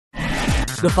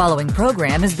The following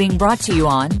program is being brought to you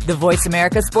on the Voice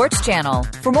America Sports Channel.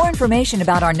 For more information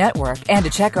about our network and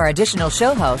to check our additional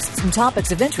show hosts and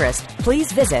topics of interest,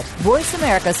 please visit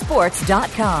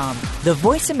voiceamericasports.com. The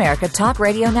Voice America Talk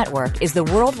Radio Network is the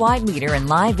worldwide leader in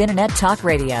live Internet talk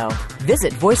radio.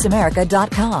 Visit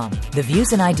voiceamerica.com. The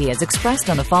views and ideas expressed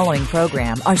on the following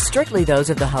program are strictly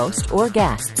those of the host or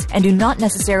guests and do not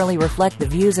necessarily reflect the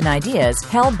views and ideas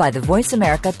held by the Voice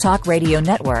America Talk Radio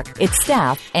Network, its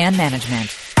staff, and management.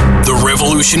 The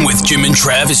Revolution with Jim and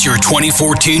Trav is your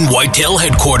 2014 Whitetail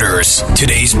headquarters.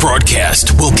 Today's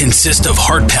broadcast will consist of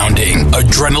heart-pounding,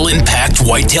 adrenaline-packed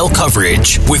whitetail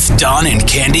coverage with Don and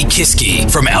Candy Kiske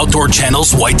from Outdoor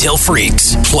Channel's Whitetail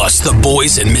Freaks. Plus, the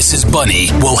boys and Mrs. Bunny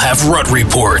will have rut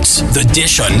reports, the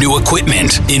dish on new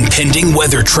equipment, impending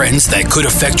weather trends that could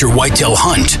affect your whitetail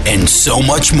hunt, and so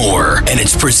much more. And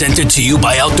it's presented to you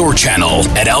by Outdoor Channel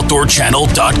at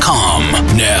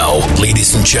OutdoorChannel.com. Now,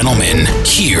 ladies and gentlemen,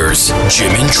 here's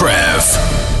Jim and Trav.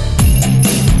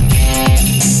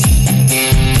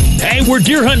 Hey, we're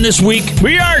deer hunting this week.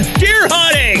 We are deer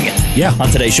hunting! Yeah. On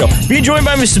today's show. Being joined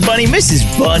by Mrs. Bunny. Mrs.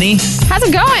 Bunny. How's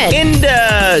it going? In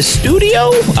the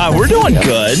studio? We're doing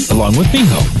good. Along with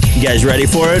Bingo. You guys ready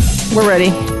for it? We're ready.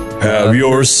 Have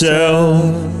yourself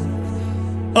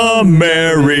a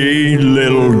merry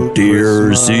little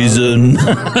deer season.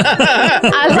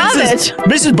 I love it.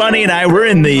 Mrs. Bunny and I, we're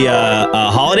in the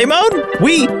holiday mode.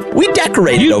 We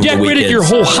decorated You over the decorated weekends. your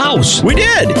whole house. We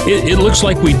did. It looks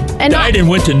like we died and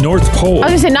went to North Pole.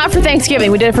 I was going to say, not for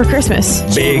Thanksgiving. We did it for Christmas.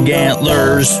 Big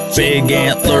antlers, big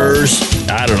antlers.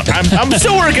 I don't know. I'm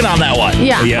still working on that one.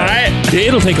 Yeah. Yeah. All right.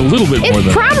 It'll take a little bit more It's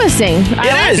than promising.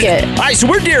 I like it. All right, so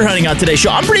we're deer hunting on today's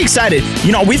show. I'm pretty excited.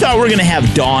 You know, we thought we were going to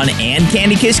have Dawn and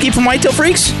Candy Kiske from Whitetail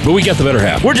Freaks. But we got the better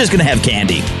half. We're just going to have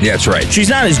Candy. Yeah, that's right. She's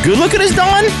not as good looking as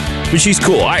Dawn, but she's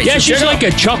cool. All right, Yeah, so she's check like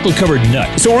a chocolate-covered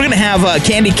nut. So we're going to have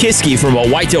Candy Kiske from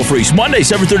Whitetail Freaks Monday,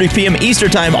 7:30 p.m.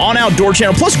 Eastern Time on Outdoor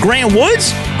Channel. Plus Grant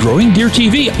Woods. Growing Deer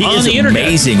TV He on is the internet.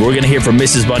 amazing. We're going to hear from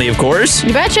Mrs. Bunny, of course.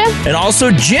 You betcha. And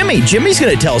also Jimmy. Jimmy's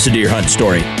going to tell us a deer hunt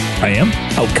story. I am.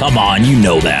 Oh, come on. You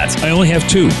know that. I only have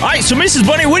two. All right, so Mrs.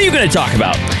 Bunny, what are you going to talk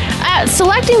about?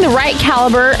 Selecting the right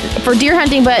caliber for deer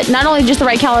hunting, but not only just the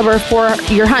right caliber for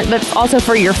your hunt, but also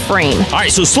for your frame. All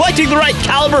right, so selecting the right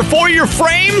caliber for your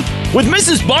frame with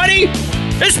Mrs. Bunny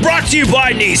is brought to you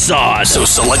by Nissan. So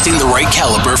selecting the right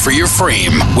caliber for your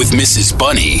frame with Mrs.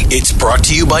 Bunny, it's brought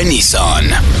to you by Nissan.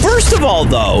 First of all,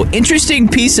 though, interesting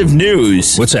piece of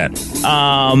news. What's that?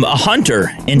 A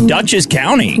hunter in Dutchess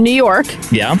County. New York.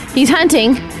 Yeah. He's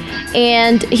hunting,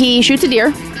 and he shoots a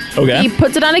deer. Okay. He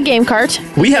puts it on a game cart.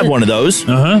 We have one of those.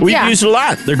 We've used it a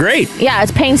lot. They're great. Yeah, it's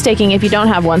painstaking if you don't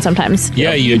have one sometimes.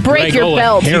 Yeah, you break drag your all the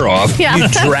belt. hair off. Yeah. You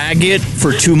drag it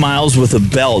for 2 miles with a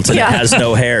belt and Yeah. it has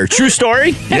no hair. True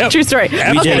story? Yep. True story.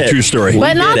 Absolute true story.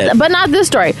 But We did it. not this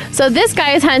story. So this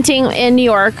guy is hunting in New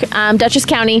York, Dutchess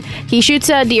County. He shoots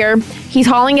a deer. He's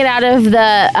hauling it out of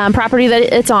the property that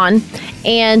it's on,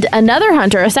 and another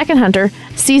hunter, a second hunter,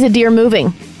 sees a deer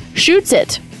moving, shoots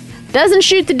it, doesn't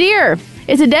shoot the deer.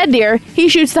 It's a dead deer. He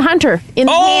shoots the hunter in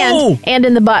the hand and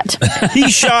in the butt. He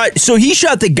shot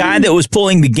the guy that was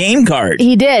pulling the game cart.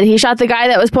 He did. He shot the guy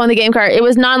that was pulling the game cart. It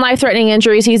was non-life-threatening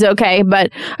injuries. He's okay,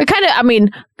 but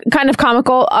kind of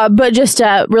comical, but just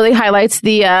really highlights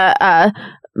the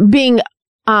being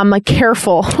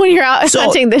careful when you're out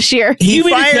hunting this year. He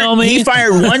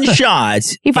fired one shot.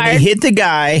 He hit the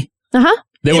guy.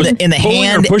 There was in the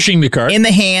hand, or pushing the cart. In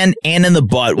the hand and in the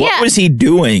butt. What was he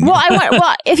doing? Well,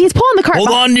 if he's pulling the cart,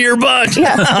 hold on to your butt.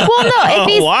 Yeah. Well, no.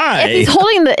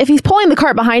 If he's pulling the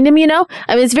cart behind him,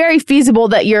 it's very feasible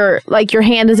that your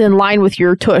hand is in line with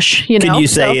your tush. Can you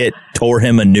say it tore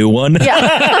him a new one? Yeah,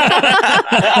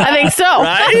 I think so.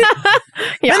 Right?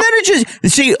 Yeah. And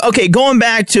then going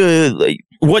back to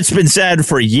what's been said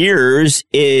for years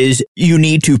is you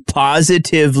need to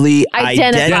positively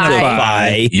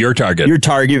identify your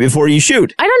target before you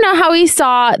shoot. I don't know how he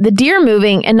saw the deer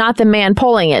moving and not the man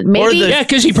pulling it. Maybe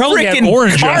because he probably had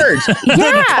orange cart.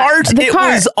 The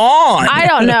cart was on. I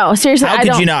don't know. Seriously, how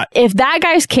could you not? If that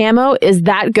guy's camo is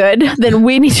that good, then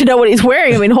we need to know what he's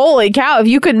wearing. I mean, holy cow! If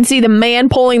you couldn't see the man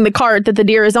pulling the cart that the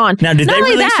deer is on. Now, did they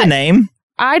release a name?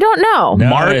 I don't know.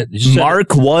 No,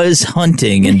 Mark was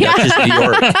hunting in Dutchess, New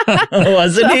York.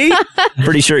 Wasn't he?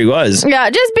 Pretty sure he was. Yeah,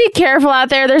 just be careful out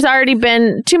there. There's already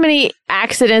been too many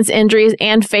accidents, injuries,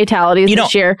 and fatalities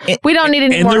this year. We don't need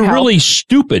any more And they're help. really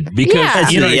stupid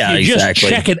because if you just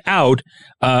check it out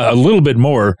a little bit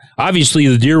more, obviously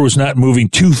the deer was not moving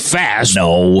too fast.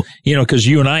 No. Because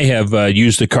you and I have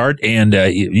used the cart, and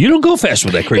you don't go fast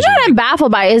with that crazy. You know what I'm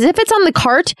baffled by is if it's on the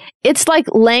cart, it's like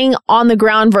laying on the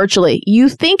ground virtually. You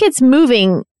think it's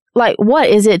moving like, what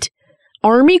is it?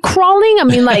 Army crawling? I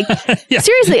mean, like,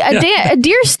 seriously, a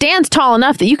deer stands tall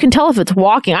enough that you can tell if it's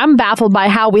walking. I'm baffled by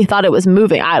how we thought it was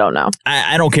moving. I don't know.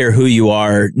 I don't care who you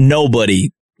are. Nobody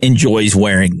enjoys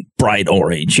wearing bright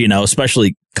orange,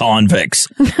 especially convicts.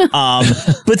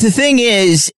 But the thing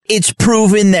is, it's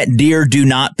proven that deer do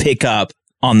not pick up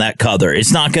on that color.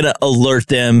 It's not going to alert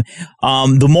them.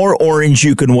 The more orange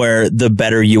you can wear, the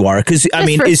better you are. Because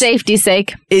for safety's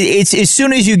sake, it's as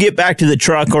soon as you get back to the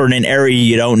truck or in an area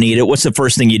you don't need it, what's the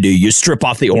first thing you do? You strip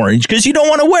off the orange because you don't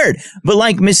want to wear it. But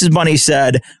like Mrs. Bunny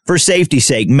said, for safety's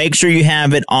sake, make sure you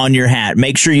have it on your hat.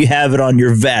 Make sure you have it on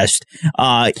your vest.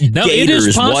 Now,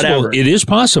 Gators, whatever. It is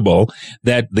possible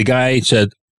that the guy said,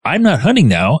 I'm not hunting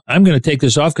now. I'm going to take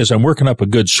this off because I'm working up a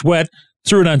good sweat.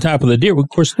 Threw it on top of the deer. Of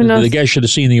course, the guy should have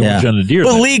seen the orange on the deer.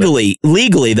 But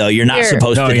legally, though, you're not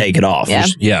supposed to take it off.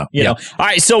 Yeah. All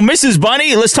right, so Mrs.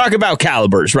 Bunny, let's talk about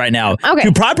calibers right now. Okay.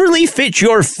 To properly fit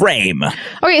your frame.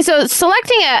 Okay, so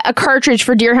selecting a cartridge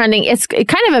for deer hunting, it's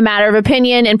kind of a matter of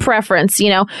opinion and preference.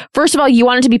 First of all, you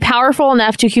want it to be powerful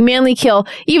enough to humanely kill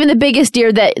even the biggest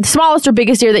deer, the smallest or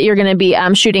biggest deer that you're going to be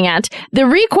shooting at. The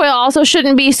recoil also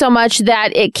shouldn't be so much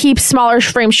that it keeps smaller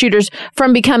frame shooters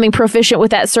from becoming proficient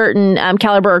with that certain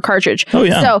caliber or cartridge. Oh,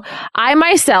 yeah. So I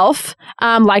myself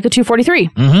like a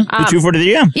 243. The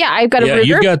 243, yeah. Yeah, I've got a Ruger.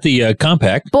 You've got the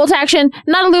compact. Bolt action,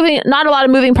 not a lot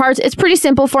of moving parts. It's pretty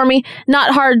simple for me,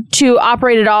 not hard to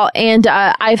operate at all, and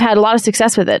I've had a lot of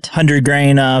success with it. 100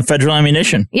 grain federal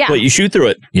ammunition. Yeah. But you shoot through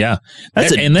it. Yeah.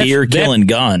 That's a deer-killing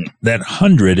gun. That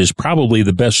 100 is probably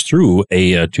the best through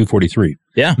a 243.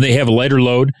 Yeah. They have a lighter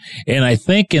load, and I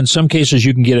think in some cases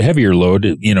you can get a heavier load,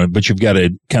 but you've got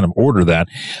to kind of order that.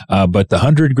 But the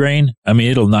 100 grain,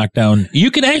 it'll knock down. You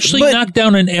can actually knock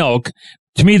down an elk.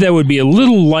 To me, that would be a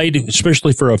little light,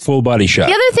 especially for a full body shot.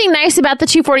 The other thing nice about the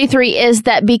 243 is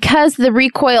that because the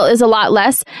recoil is a lot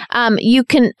less, you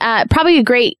can probably a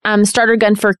great starter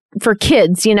gun for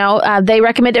kids. They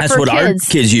recommend it for kids. That's what our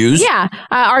kids use. Yeah,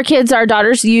 our kids, our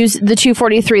daughters use the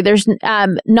 243. There's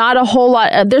not a whole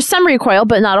lot. There's some recoil,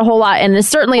 but not a whole lot, and it's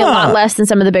certainly a lot less than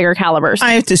some of the bigger calibers.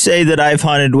 I have to say that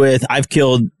I've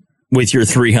killed with your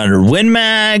 300 Win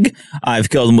Mag. I've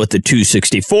killed them with the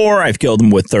 264. I've killed them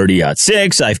with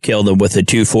 30-06. I've killed them with the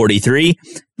 243.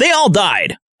 They all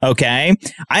died. Okay.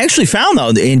 I actually found, though,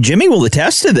 and Jimmy will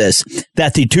attest to this,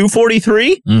 that the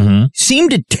 243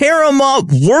 seemed to tear them up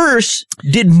worse,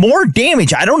 did more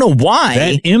damage. I don't know why.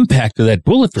 That impact of that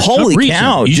bullet, for Holy some reason,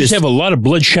 cow, you just have a lot of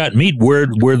bloodshot meat where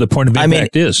the point of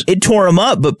impact is. It tore them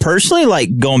up, but personally,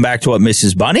 like going back to what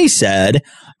Mrs. Bunny said,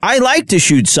 I like to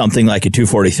shoot something like a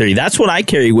 243. That's what I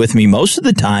carry with me most of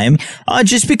the time,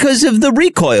 just because of the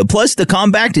recoil. Plus, the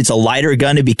compact, it's a lighter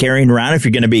gun to be carrying around if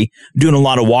you're going to be doing a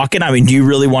lot of walking. Do you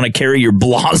really want to carry your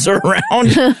blazer around? I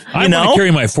want to carry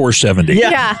my 470.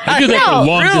 Yeah. I do that for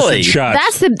long distance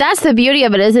shots. That's the beauty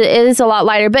of it, is it is a lot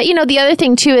lighter. But, the other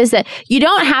thing, too, is that you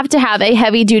don't have to have a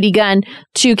heavy-duty gun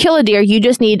to kill a deer. You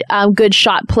just need good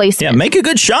shot placement. Yeah, make a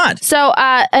good shot. So,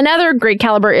 another great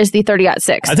caliber is the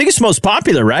 30-06. I think it's most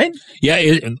popular, right?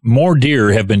 Yeah, more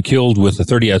deer have been killed with the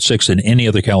 30-06 than any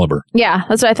other caliber. Yeah,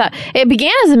 that's what I thought. It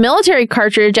began as a military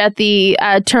cartridge at the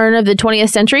turn of the 20th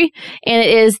century, and it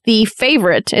is the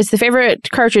favorite. It's the favorite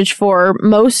cartridge for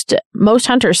most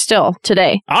hunters still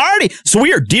today. Alrighty, so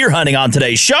we are deer hunting on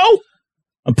today's show.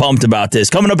 I'm pumped about this.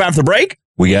 Coming up after the break,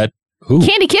 we got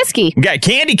Candy Kiski. We got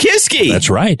Candy Kiski.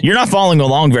 That's right. You're not following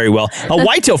along very well.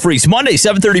 Whitetail Freaks, Monday,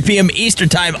 7:30 p.m. Eastern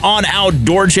Time on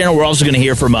Outdoor Channel. We're also going to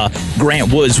hear from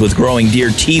Grant Woods with Growing Deer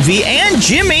TV. And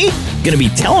Jimmy going to be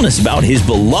telling us about his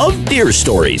beloved deer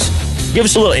stories. Give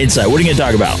us a little insight. What are you going to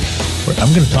talk about?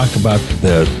 I'm going to talk about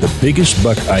the biggest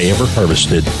buck I ever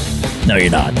harvested. No,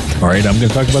 you're not. All right, I'm going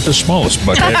to talk about the smallest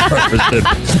buck I ever harvested.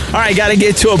 All right, got to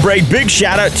get to a break. Big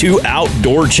shout out to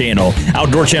Outdoor Channel.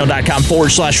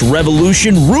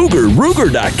 OutdoorChannel.com/revolution.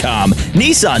 Ruger.com.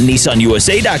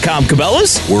 NissanUSA.com.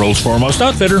 Cabela's, world's foremost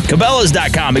outfitter.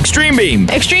 Cabela's.com. Extreme Beam.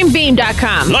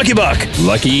 ExtremeBeam.com. Lucky Buck.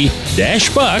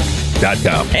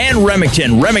 Lucky-Buck.com. And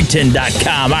Remington.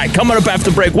 Remington.com. All right, coming up after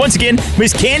the break. Once again,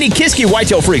 Miss Candy Kiski,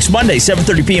 Whitetail Freaks, Monday,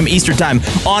 7:30 p.m. Eastern Time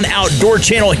on Outdoor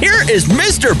Channel. Here is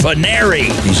Mr. Paneri.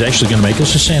 He's actually going to make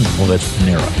us a sandwich. Well, that's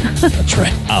Panera. That's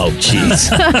right. Oh,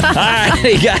 jeez. All right,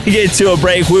 you got to get to a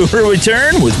break. We will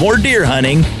return with more deer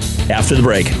hunting after the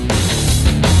break.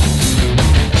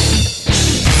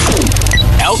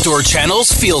 Outdoor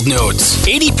Channel's Field Notes.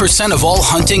 80% of all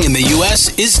hunting in the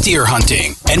U.S. is deer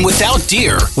hunting. And without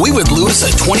deer, we would lose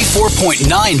a $24.9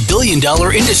 billion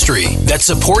industry that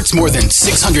supports more than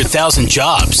 600,000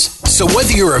 jobs. So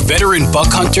whether you're a veteran buck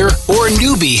hunter or a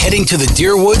newbie heading to the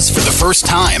deer woods for the first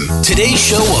time, today's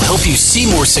show will help you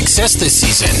see more success this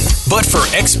season. But for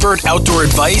expert outdoor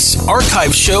advice,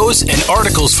 archive shows, and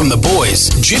articles from the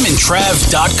boys,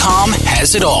 JimandTrav.com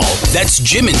has it all. That's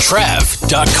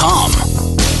JimandTrav.com.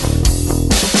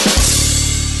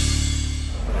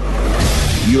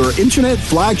 Your internet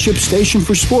flagship station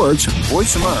for sports,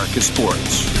 Voice America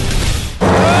Sports.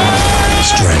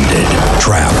 Stranded,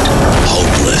 trapped,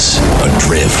 hopeless,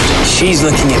 adrift. She's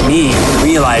looking at me,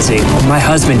 realizing my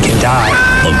husband can die.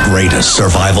 The greatest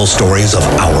survival stories of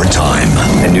our time.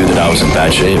 I knew that I was in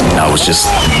bad shape. I was just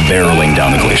barreling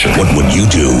down the glacier. What would you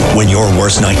do when your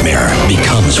worst nightmare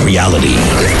becomes reality?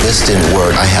 If this didn't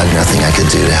work, I had nothing I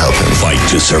could do to help him. Fight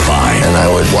to survive. And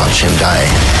I would watch him die.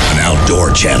 An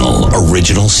Outdoor Channel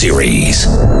original series.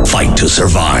 Fight to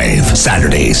Survive.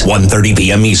 Saturdays, 1:30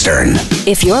 p.m. Eastern.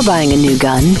 If you're buying a new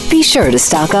gun, be sure to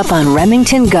stock up on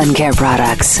Remington Gun Care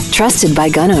products. Trusted by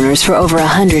gun owners for over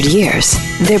 100 years.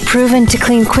 They're proven to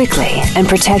clean quickly and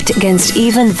protect against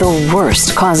even the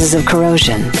worst causes of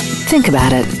corrosion. Think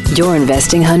about it. You're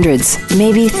investing hundreds,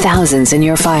 maybe thousands in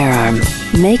your firearm.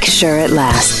 Make sure it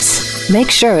lasts.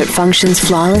 Make sure it functions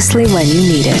flawlessly when you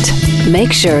need it.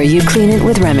 Make sure you clean it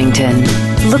with Remington.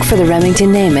 Look for the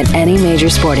Remington name at any major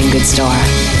sporting goods store.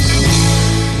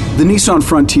 The Nissan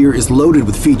Frontier is loaded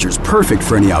with features perfect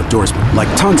for any outdoorsman,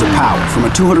 like tons of power from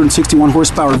a 261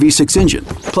 horsepower V6 engine.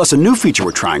 Plus a new feature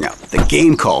we're trying out, the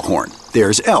game call horn.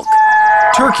 There's elk,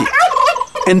 turkey,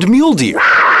 and mule deer.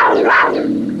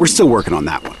 We're still working on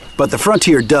that one. But the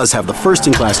Frontier does have the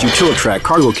first-in-class Utilitrack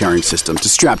cargo carrying system to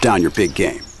strap down your big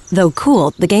game. Though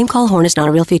cool, the game call horn is not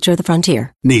a real feature of the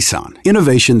Frontier. Nissan,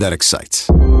 innovation that excites.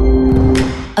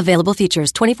 Available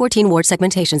features: 2014 Ward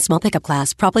segmentation, small pickup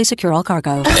class, properly secure all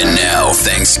cargo. And now,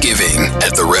 Thanksgiving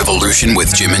at the Revolution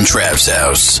with Jim and Trav's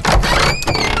house.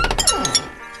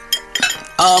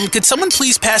 Could someone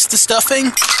please pass the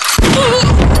stuffing?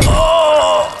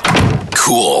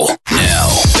 Cool. Now,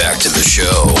 back to the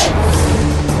show.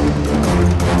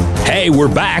 Hey,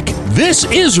 we're back. This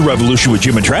is Revolution with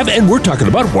Jim and Trav, and we're talking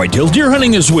about whitetail deer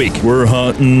hunting this week. We're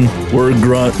hunting, we're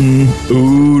grunting,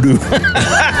 ooh doo.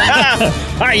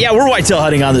 All right, yeah, we're whitetail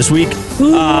hunting on this week.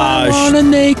 Ooh, I want to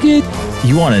naked.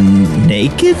 You want to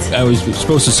naked? I was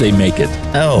supposed to say make it.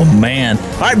 Oh, man.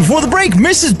 All right, before the break,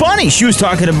 Mrs. Bunny, she was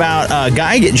talking about a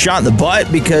guy getting shot in the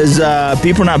butt because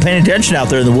people are not paying attention out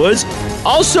there in the woods.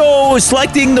 Also,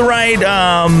 selecting the right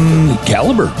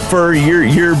caliber for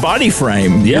your body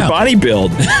frame, your body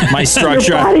build. My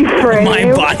structure. Your body frame.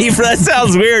 My body frame. That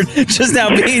sounds weird. Just now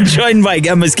being joined by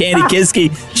Miss Candy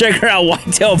Kiske. Check her out,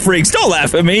 Whitetail Freaks. Don't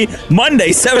laugh at me. Monday,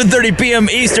 7:30 p.m.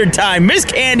 Eastern Time. Miss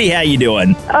Candy, how you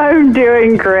doing? I'm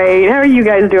doing great. How are you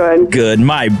guys doing? Good.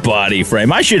 My body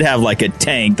frame. I should have like a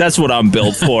tank. That's what I'm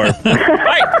built for.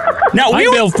 Right. Now,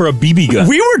 I'm built for a BB gun.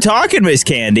 We were talking, Miss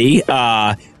Candy.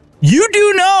 You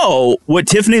do know what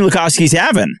Tiffany Lukoski's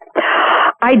having.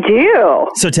 I do.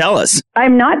 So tell us.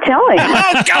 I'm not telling.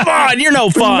 Oh, come on. You're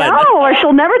no fun. No, or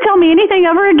she'll never tell me anything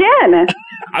ever again.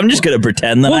 I'm just going to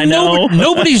pretend that I know.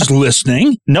 Nobody's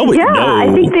listening. Nobody knows. Yeah,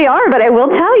 I think they are, but I will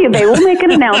tell you, they will make an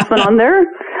announcement on their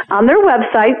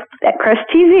website at Crest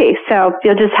TV. So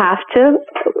you'll just have to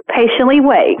patiently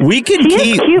wait. We can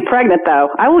She is cute pregnant, though.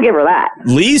 I will give her that.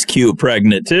 Lee's cute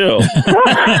pregnant, too.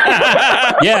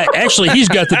 Yeah, actually, he's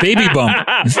got the baby bump.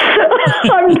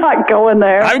 I'm not going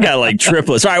there. I've got like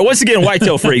triplets. All right, once again,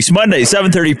 Whitetail Freaks, Monday,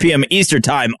 7:30 p.m. Eastern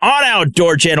Time on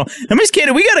Outdoor Channel. Now, Miss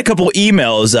Candy, we got a couple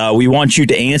emails we want you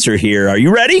to answer here. Are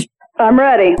you ready? I'm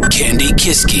ready. Candy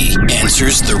Kiske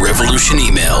answers the Revolution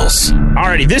emails.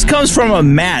 Alrighty, this comes from a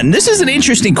Matt, and this is an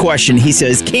interesting question. He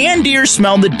says, can deer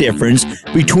smell the difference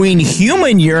between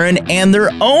human urine and their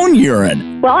own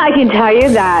urine? Well, I can tell you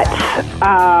that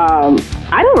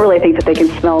I don't really think that they can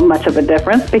smell much of a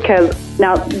difference because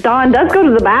now Don does go to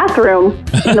the bathroom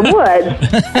in the woods,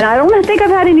 and I don't think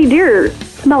I've had any deer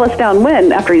smell us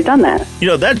downwind after he's done that. You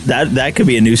know, that could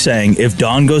be a new saying. If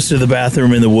Don goes to the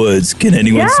bathroom in the woods, can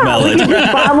anyone smell it? Yeah, we can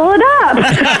just bottle it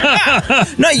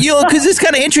up. No, because it's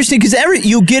kind of interesting because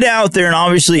you get out there and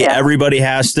obviously everybody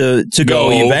has to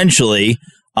go eventually.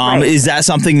 Right. Is that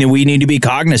something that we need to be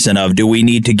cognizant of? Do we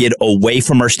need to get away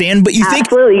from our stand? But you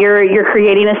Absolutely. You're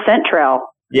creating a scent trail.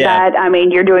 Yeah. That, I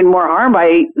mean, you're doing more harm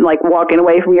by like walking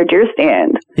away from your deer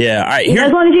stand. Yeah. All right.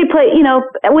 As long as you play,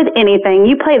 with anything,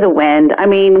 you play the wind. I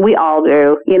mean, we all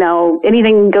do.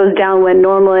 Anything goes downwind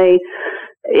normally.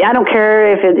 I don't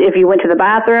care if you went to the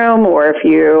bathroom or if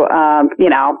you,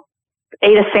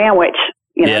 ate a sandwich,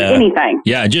 anything.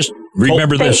 Yeah, just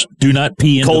remember this. Do not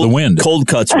pee into the wind. Cold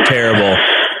cuts are terrible.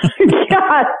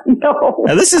 God, no.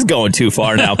 Now, this is going too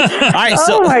far now. All right,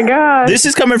 oh, my God. This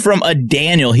is coming from a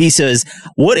Daniel. He says,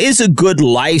 what is a good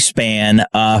lifespan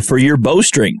for your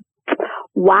bowstring?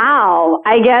 Wow.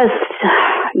 I guess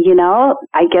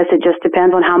it just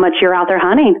depends on how much you're out there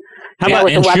hunting. How about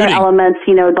with the weather shooting? elements,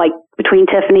 like between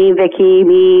Tiffany, Vicky,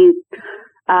 me,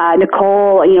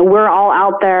 Nicole, we're all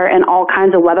out there in all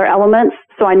kinds of weather elements.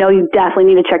 So I know you definitely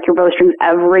need to check your bowstrings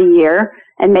every year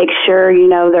and make sure,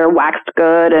 they're waxed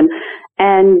good and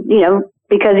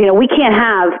because, we can't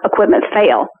have equipment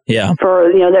fail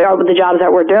for, the jobs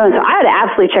that we're doing. So I would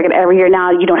absolutely check it every year.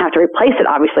 Now you don't have to replace it,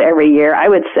 obviously, every year. I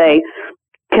would say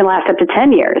can last up to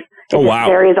 10 years. It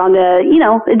varies on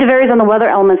it varies on the weather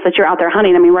elements that you're out there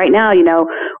hunting. I mean, right now,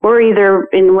 we're either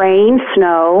in rain,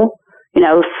 snow,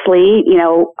 sleet,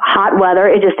 hot weather.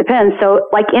 It just depends. So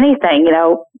like anything,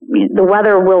 the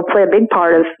weather will play a big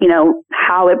part of,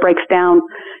 how it breaks down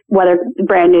whether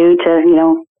brand new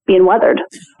to, being weathered.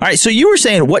 All right. So you were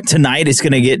saying what tonight is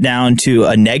going to get down to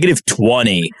a negative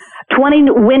 20.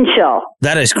 20 wind chill.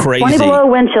 That is crazy. 20 below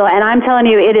wind chill. And I'm telling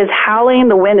you, it is howling.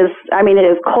 The wind is,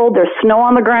 it is cold. There's snow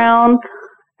on the ground.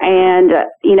 And,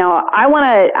 I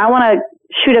want to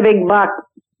shoot a big buck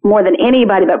more than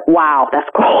anybody, but wow, that's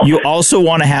cold. You also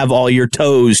want to have all your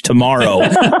toes tomorrow.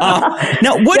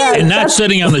 Now, and not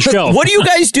sitting on the shelf. What do you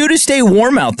guys do to stay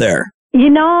warm out there?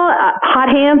 Hot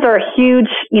hands are huge,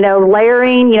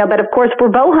 layering, but of course we're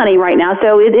bow hunting right now.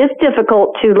 So it is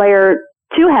difficult to layer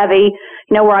too heavy,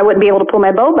 where I wouldn't be able to pull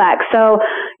my bow back. So,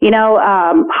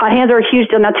 hot hands are a huge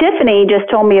deal. Now, Tiffany just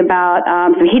told me about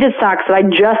some heated socks that I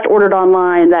just ordered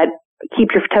online that keep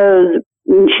your toes,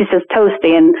 she says,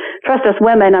 toasty. And trust us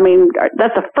women,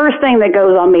 that's the first thing that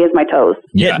goes on me is my toes.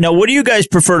 Yeah. Now, what do you guys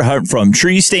prefer to hunt from?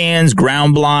 Tree stands,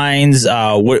 ground blinds?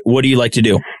 What do you like to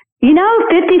do?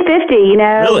 50-50,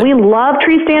 Really? We love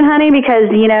tree stand hunting because,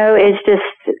 it's just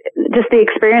the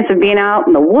experience of being out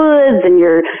in the woods and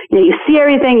you see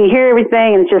everything, you hear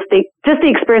everything, and it's just the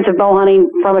experience of bow hunting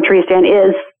from a tree stand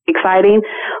is exciting.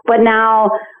 But now,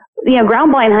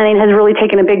 ground blind hunting has really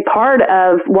taken a big part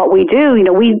of what we do.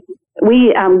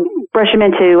 We brush them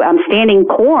into standing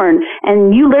corn,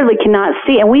 and you literally cannot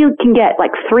see. And we can get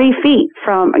like 3 feet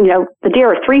from, the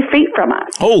deer are 3 feet from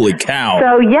us. Holy cow.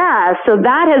 So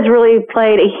that has really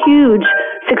played a huge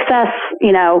success,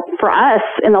 for us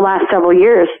in the last several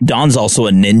years. Don's also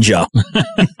a ninja.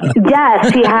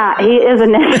 Yes, he is a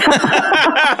ninja.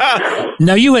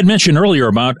 Now, you had mentioned earlier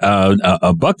about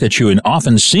a buck that you had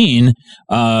often seen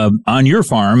on your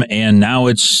farm, and now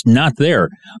it's not there.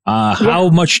 How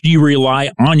much do you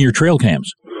rely on your trail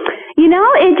cams?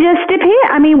 It just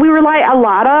depends. We rely a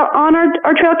lot on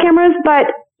our trail cameras, but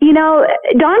Don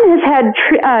has had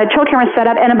trail cameras set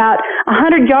up, and about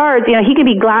 100 yards, he could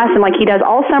be glassing like he does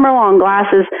all summer long,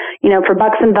 glasses, for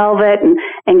bucks and velvet,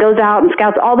 and goes out and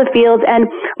scouts all the fields. And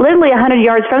literally 100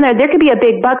 yards from there could be a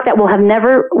big buck that will have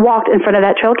never walked in front of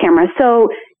that trail camera. So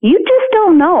you just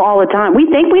don't know all the time. We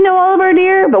think we know all of our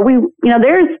deer, but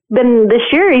there's been this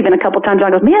year even a couple times I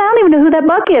go, man, I don't even know who that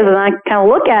buck is. And I kind of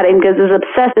look at him because as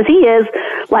obsessed as he is,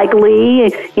 like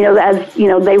Lee,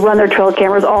 they run their trail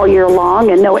cameras all year long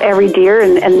and know every deer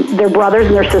and their brothers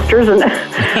and their sisters. And, so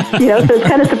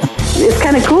it's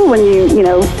kind of cool when you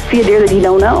see a deer that you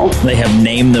don't know. They have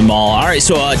named them all. All right,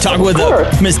 so talk with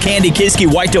Miss Candy Kiske,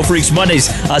 Whitetail Freaks, Mondays,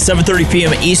 7:30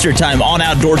 p.m. Eastern Time on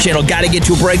Outdoor Channel. Got to get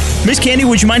to a break. Miss Candy,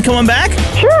 would you mind coming back?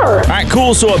 Sure. All right,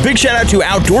 cool. So a big shout out to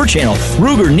Outdoor Channel,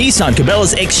 Ruger, Nissan,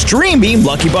 Cabela's, Extreme Beam,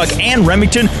 Lucky Buck, and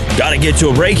Remington. Got to get to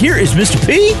a break. Here is Mr.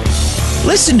 P.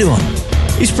 Listen to him.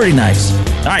 He's pretty nice.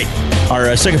 All right,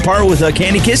 our second part with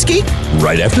Candy Kiske.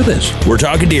 Right after this. We're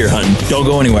talking deer hunting. Don't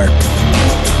go anywhere.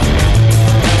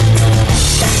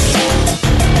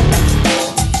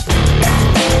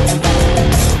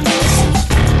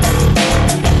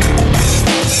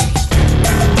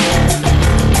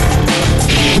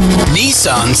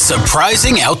 Nissan's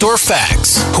surprising outdoor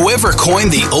facts. Whoever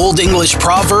coined the Old English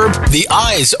proverb, "The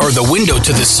eyes are the window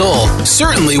to the soul,"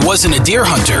 certainly wasn't a deer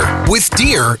hunter. With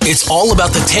deer, it's all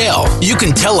about the tail. You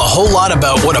can tell a whole lot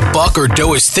about what a buck or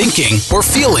doe is thinking or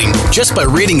feeling just by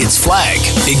reading its flag.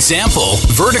 Example,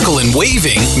 vertical and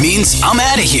waving means I'm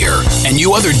out of here, and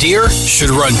you other deer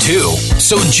should run too.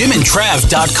 So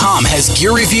JimandTrav.com has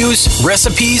gear reviews,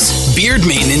 recipes, beard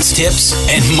maintenance tips,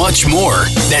 and much more.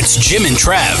 That's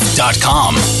JimandTrav.com. The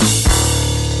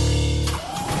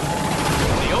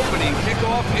opening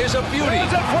kickoff is a beauty.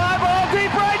 There's a fly ball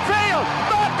deep right field.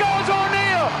 Back goes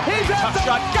O'Neal. He's tough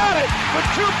shot. Got it with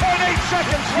 2.8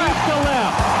 seconds left. To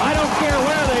left. I don't care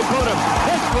where they put him.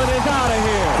 This one is out of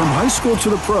here. From high school to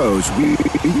the pros, we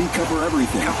cover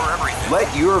everything.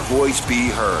 Let your voice be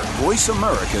heard. Voice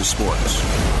America Sports.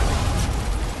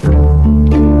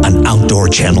 An Outdoor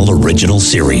Channel original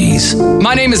series.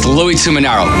 My name is Louis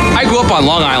Tuminaro. I grew up on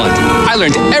Long Island. I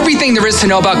learned everything there is to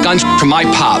know about guns from my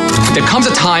pop. There comes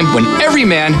a time when every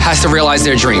man has to realize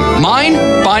their dream. Mine,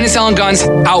 buying and selling guns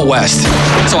out west.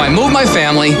 So I moved my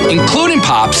family, including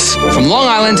Pops, from Long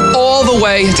Island all the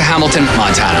way to Hamilton,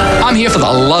 Montana. I'm here for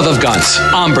the love of guns.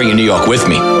 I'm bringing New York with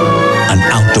me. An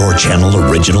Outdoor Channel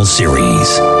original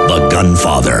series. The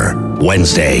Gunfather.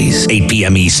 Wednesdays, 8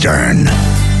 p.m. Eastern.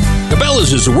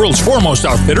 Cabela's is the world's foremost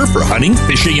outfitter for hunting,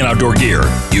 fishing, and outdoor gear.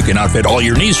 You can outfit all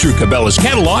your needs through Cabela's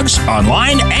catalogs,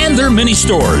 online, and their mini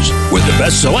stores. With the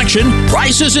best selection,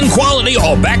 prices, and quality,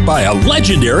 all backed by a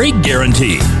legendary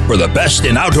guarantee. For the best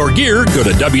in outdoor gear, go to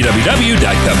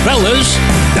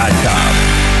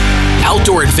www.cabela's.com.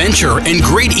 Outdoor adventure and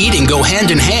great eating go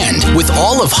hand in hand with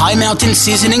all of High Mountain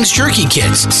Seasonings jerky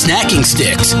kits, snacking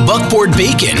sticks, buckboard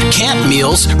bacon, camp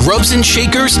meals, rubs and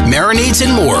shakers, marinades,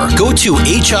 and more. Go to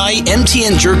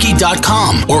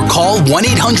HIMTNJerky.com or call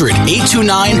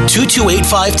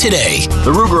 1-800-829-2285 today.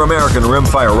 The Ruger American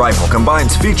Rimfire Rifle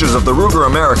combines features of the Ruger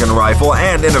American Rifle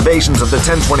and innovations of the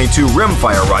 1022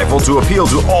 Rimfire Rifle to appeal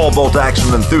to all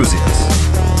bolt-action enthusiasts.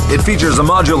 It features a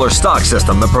modular stock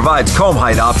system that provides comb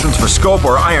height options for scope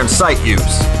or iron sight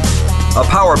use, a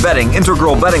power bedding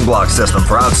integral bedding block system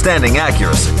for outstanding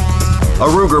accuracy, a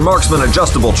Ruger Marksman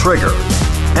adjustable trigger,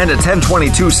 and a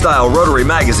 1022 style rotary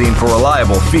magazine for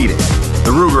reliable feeding.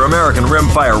 The Ruger American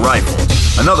Rimfire Rifle,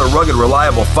 another rugged,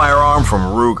 reliable firearm from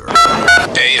Ruger.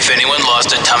 Hey, if anyone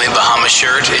lost a Tommy Bahama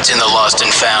shirt, it's in the Lost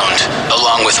and Found,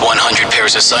 along with 100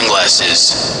 pairs of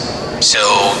sunglasses. So,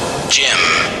 Jim,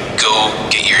 go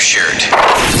get your shirt.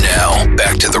 Now,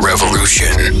 back to the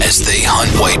revolution as they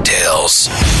hunt whitetails.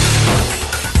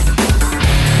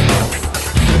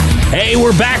 Hey,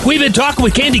 we're back. We've been talking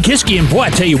with Candy Kiske, and boy, I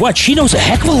tell you what, she knows a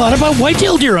heck of a lot about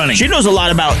whitetail deer hunting. She knows a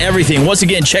lot about everything. Once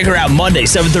again, check her out Monday,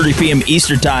 7:30 p.m.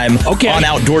 Eastern Time on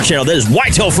Outdoor Channel. That is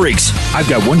Whitetail Freaks. I've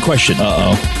got one question.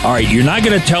 Uh-oh. All right, you're not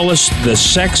going to tell us the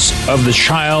sex of the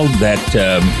child that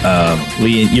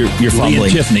Lee, you're fumbling. Lee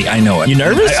and Tiffany, I know it. You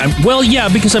nervous? Well, yeah,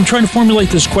 because I'm trying to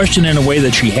formulate this question in a way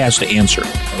that she has to answer.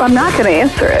 I'm not going to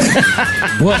answer it.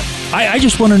 Well, I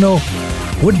just want to know,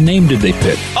 what name did they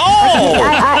pick? Oh!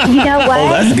 You know what? Oh,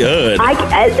 that's good.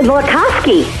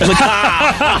 Lukowski.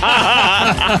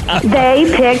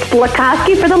 They picked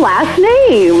Lukowski for the last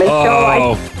name. And so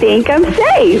I think I'm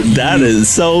safe. That is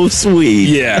so sweet.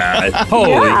 Yeah.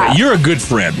 Holy God. You're a good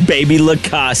friend. Baby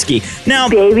Lukowski. Now,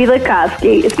 Baby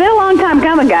Lukowski. It's been a long time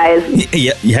coming, guys.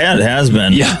 Yeah, it has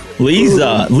been. Yeah.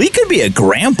 Lee could be a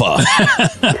grandpa.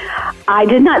 I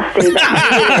did not say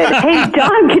that. Hey,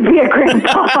 Don could be a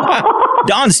grandpa.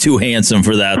 Don's too handsome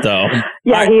for that, though.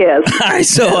 Yeah, he is. All right,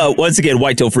 so once again,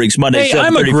 Whitetail Freaks, Monday, Hey,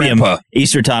 I'm a 7:30 p.m. grandpa.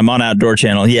 Eastern Time on Outdoor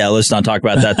Channel. Yeah, let's not talk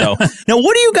about that, though. Now,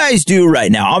 what do you guys do right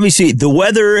now? Obviously, the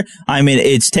weather, I mean,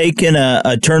 it's taken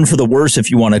a turn for the worse, if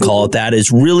you want to call it that.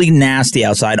 It's really nasty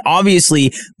outside.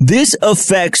 Obviously, this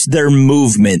affects their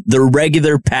movement, their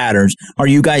regular patterns. Are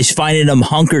you guys finding them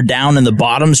hunkered down in the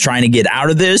bottoms trying to get out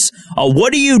of this?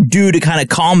 What do you do to kind of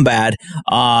combat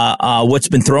what's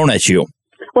been thrown at you?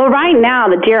 Well, right now,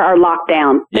 the deer are locked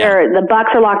down. The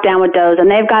bucks are locked down with does, and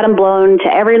they've got them blown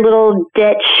to every little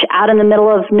ditch out in the middle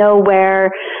of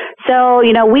nowhere. So,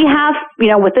 we have,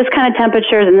 with this kind of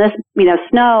temperatures and this,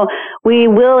 snow, we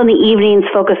will in the evenings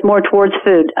focus more towards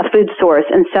a food source.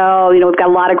 And so, we've got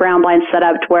a lot of ground blinds set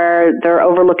up to where they're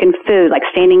overlooking food, like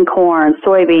standing corn,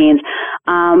 soybeans.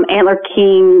 Antler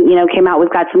King, came out. We've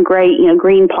got some great,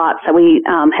 green plots that we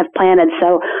have planted.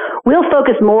 So we'll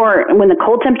focus more when the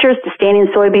cold temperatures to standing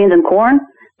soybeans and corn,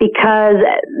 because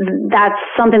that's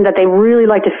something that they really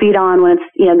like to feed on when it's,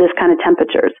 this kind of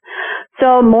temperatures.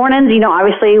 So mornings,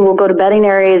 obviously we'll go to bedding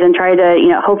areas and try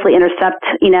to, hopefully intercept,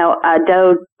 a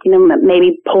doe,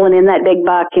 maybe pulling in that big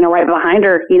buck, right behind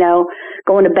her,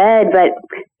 going to bed. But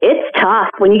it's tough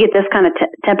when you get this kind of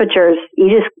temperatures. You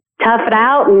just tough it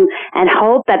out and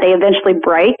hope that they eventually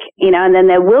break, and then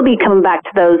they will be coming back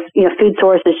to those, food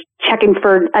sources, checking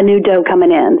for a new doe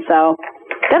coming in. So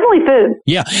definitely food.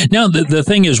 Yeah. Now the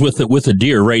thing is with the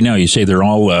deer right now, you say they're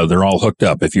all hooked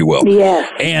up, if you will.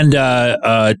 Yes. And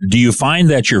do you find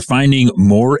that you're finding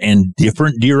more and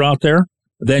different deer out there?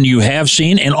 than you have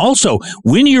seen? And also,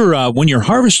 when you're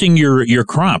harvesting your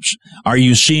crops, are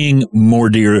you seeing more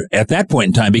deer at that point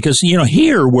in time? Because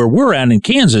here where we're at in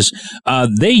Kansas,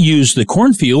 they use the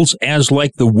cornfields as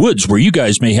like the woods, where you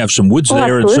guys may have some woods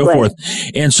there and so forth.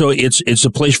 And so it's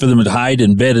a place for them to hide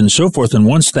and bed and so forth. And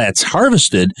once that's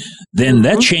harvested, then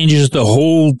that changes the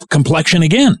whole complexion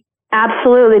again.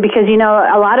 Absolutely, because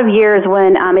a lot of years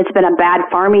when it's been a bad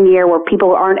farming year where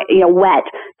people aren't wet,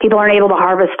 people aren't able to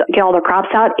harvest, get all their crops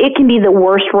out, it can be the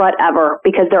worst rut ever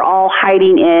because they're all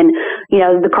hiding in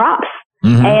the crops.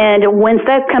 And once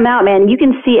that come out, man, you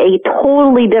can see a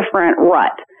totally different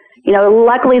rut.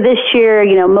 Luckily this year,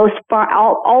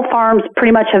 all farms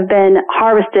pretty much have been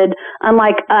harvested,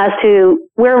 unlike us who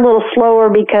we're a little slower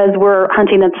because we're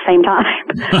hunting at the same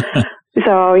time.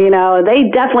 So,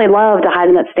 they definitely love to hide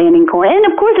in that standing corn. And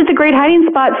of course, it's a great hiding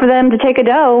spot for them to take a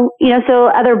doe, so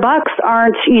other bucks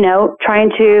aren't, trying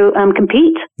to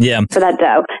compete for that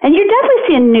doe. And you're definitely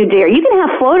seeing new deer. You can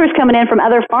have floaters coming in from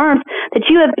other farms that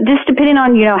you have, just depending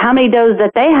on, how many does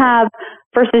that they have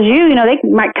versus you, they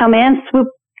might come in, swoop,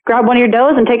 grab one of your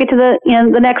does and take it to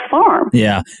the next farm.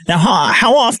 Yeah. Now,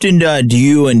 how often do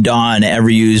you and Don ever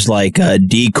use like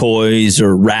decoys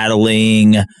or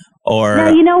rattling? Or now,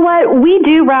 you know what? We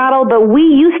do rattle, but we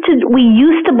used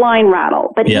to blind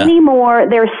rattle. But anymore,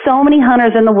 there's so many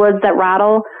hunters in the woods that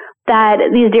rattle that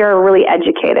these deer are really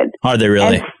educated. Are they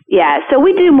really? And, so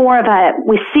we do more of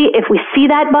if we see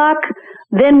that buck,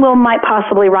 then we might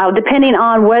possibly rattle, depending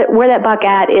on where that buck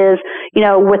at is,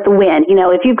 with the wind.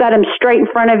 If you've got him straight in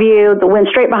front of you, the wind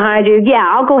straight behind you,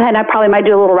 I'll go ahead and I probably might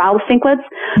do a little rattle sequence.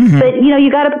 But, you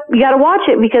gotta watch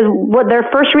it because what their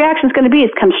first reaction is going to be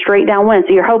is come straight downwind.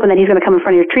 So you're hoping that he's going to come in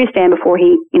front of your tree stand before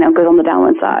he, goes on the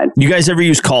downwind side. You guys ever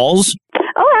use calls?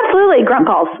 Oh, absolutely. Grunt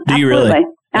calls. Do you really?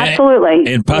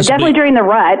 Absolutely. And possibly, definitely during the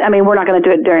rut. I mean, we're not going to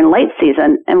do it during late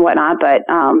season and whatnot, but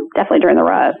definitely during the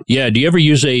rut. Yeah. Do you ever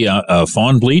use a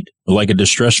fawn bleat, like a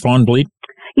distressed fawn bleat?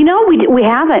 We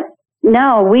haven't.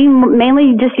 No, we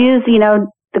mainly just use,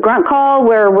 the grunt call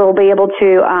where we'll be able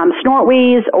to snort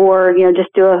wheeze or, just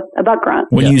do a buck grunt.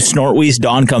 When you snort wheeze,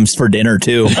 Don comes for dinner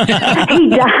too. He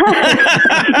does.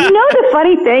 The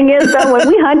funny thing is, though, when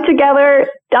we hunt together,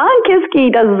 Don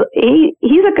Kiske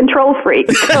he's a control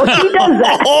freak, so he does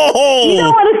that. You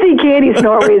don't want to see Candy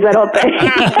snort wheeze, I don't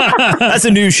think. That's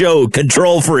a new show,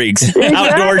 Control Freaks. Exactly.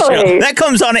 Outdoor show. That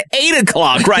comes on at 8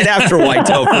 o'clock right after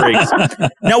Whitetail Freaks.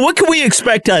 Now, what can we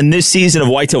expect on this season of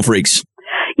Whitetail Freaks?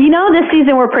 This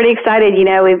season we're pretty excited.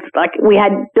 We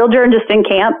had Bill Jordan just in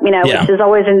camp, which is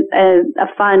always a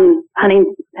fun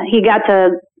hunting. He got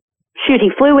to shoot. He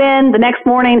flew in the next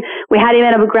morning. We had him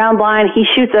in a ground blind. He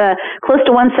shoots a close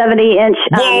to 170-inch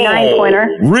 9-pointer.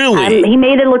 Really? He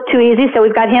made it look too easy, so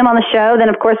we've got him on the show. Then,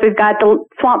 of course, we've got the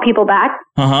Swamp People back,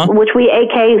 which we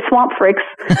AK Swamp Freaks.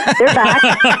 They're back.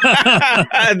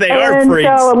 They are freaks.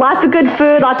 So lots of good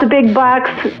food, lots of big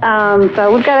bucks.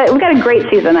 So we've got a great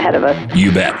season ahead of us.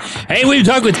 You bet. Hey, we've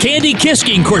talked with Candy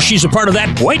Kiske. Of course, she's a part of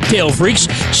that Whitetail Freaks,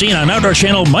 seen on Outdoor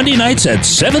Channel Monday nights at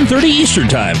 7:30 Eastern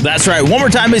Time. That's right. One more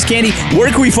time, Miss Candy.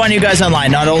 Where can we find you guys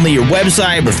online? Not only your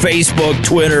website, but Facebook,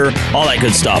 Twitter, all that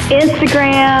good stuff.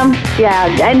 Instagram,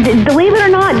 and believe it or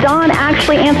not, Don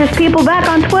actually answers people back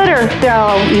on Twitter,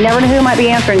 so you never know who might be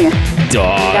answering you.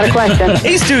 Dog. Got a question.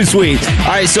 He's too sweet. All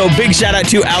right, so big shout out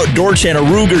to Outdoor Channel,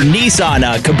 Ruger, Nissan,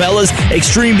 Cabela's,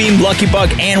 Extreme Beam, Lucky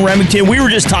Buck, and Remington. We were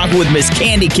just talking with Miss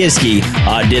Candy Kiske.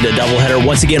 Did a doubleheader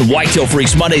once again. Whitetail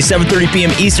Freaks, Monday, 7:30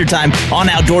 p.m. Eastern Time on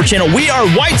Outdoor Channel. We are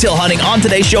whitetail hunting on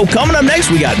today's show. Coming up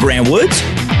next, we got Grant Woods,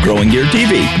 Growing Gear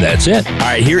TV. That's it. All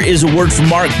right, here is a word from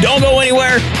Mark. Don't go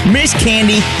anywhere. Miss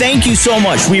Candy, thank you so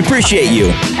much. We appreciate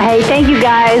you. Hey, thank you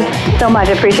guys so much.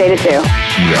 I appreciate it too.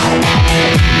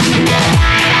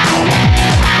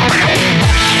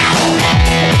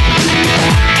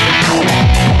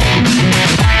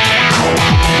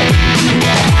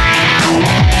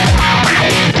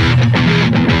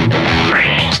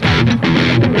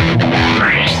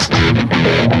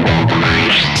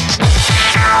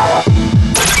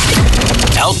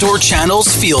 Outdoor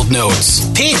Channel's Field Notes.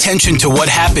 Pay attention to what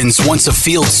happens once a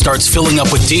field starts filling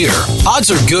up with deer. Odds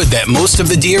are good that most of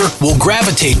the deer will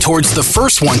gravitate towards the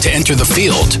first one to enter the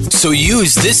field. So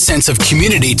use this sense of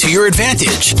community to your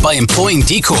advantage by employing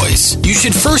decoys. You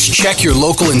should first check your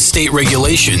local and state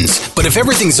regulations, but if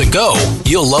everything's a go,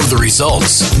 you'll love the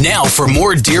results. Now, for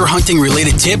more deer hunting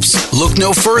related tips, look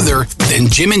no further than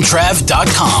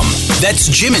jimandtrav.com. That's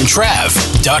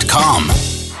jimandtrav.com.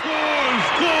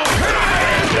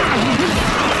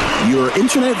 Your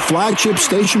internet flagship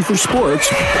station for sports.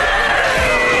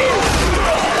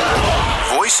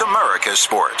 Voice America. America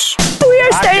Sports. We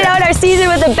are starting out our season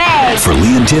with a bang. For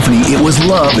Lee and Tiffany, it was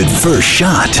love at first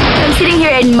shot. I'm sitting here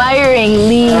admiring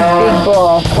Lee's big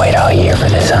bull. Wait all year for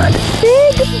this hunt.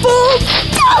 Big bull.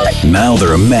 Now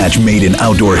they're a match made in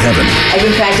outdoor heaven. I've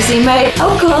been practicing my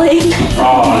calling.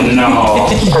 Oh, no.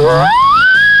 We're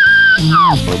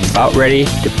about ready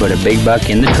to put a big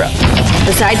buck in the truck.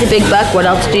 Besides a big buck, what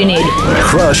else do you need?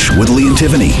 Crush with Lee and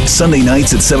Tiffany. Sunday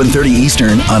nights at 7:30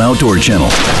 Eastern on Outdoor Channel.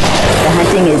 The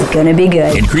hunting is going to be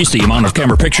good. Increase the amount of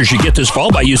camera pictures you get this fall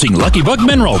by using Lucky Buck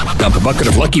Mineral. Dump a bucket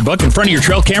of Lucky Buck in front of your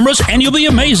trail cameras, and you'll be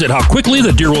amazed at how quickly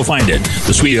the deer will find it.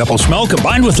 The sweet apple smell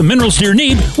combined with the minerals deer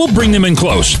need will bring them in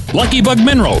close. Lucky Buck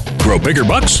Mineral. Grow bigger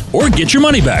bucks or get your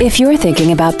money back. If you're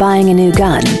thinking about buying a new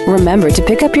gun, remember to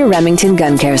pick up your Remington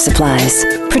Gun Care supplies.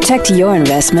 Protect your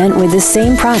investment with the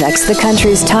same products the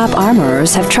country's top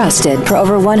armorers have trusted for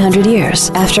over 100 years.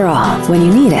 After all, when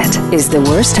you need it is the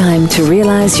worst time to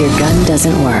realize your gun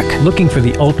doesn't work. Looking for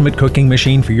the ultimate cooking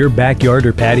machine for your backyard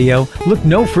or patio? Look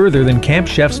no further than Camp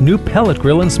Chef's new pellet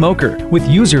grill and smoker. With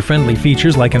user-friendly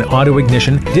features like an auto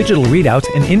ignition, digital readouts,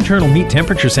 and internal meat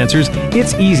temperature sensors,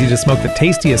 it's easy to smoke the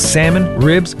tastiest salmon,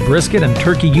 ribs, brisket, and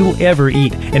turkey you'll ever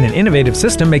eat. And an innovative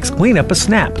system makes cleanup a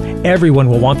snap. Everyone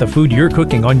will want the food you're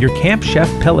cooking on your Camp Chef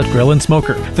pellet grill and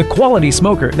smoker. The quality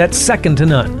smoker that's second to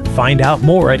none. Find out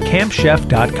more at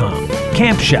campchef.com.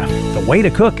 Camp Chef, the way to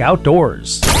cook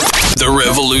outdoors. The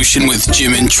Revolution with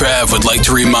Jim and Trav would like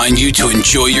to remind you to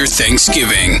enjoy your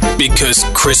Thanksgiving because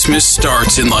Christmas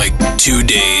starts in like 2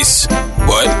 days.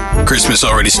 What? Christmas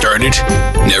already started?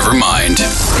 Never mind.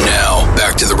 Now,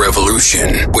 back to The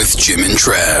Revolution with Jim and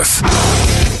Trav.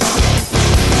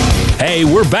 Hey,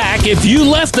 we're back. If you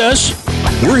left us,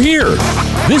 we're here.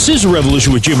 This is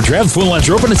Revolution with Jim and Trav. The phone lines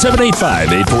are open at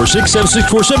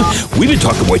 785-846-7647. We've been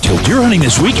talking whitetail deer hunting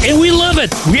this week, and we love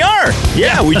it. We are.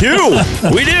 Yeah, we do.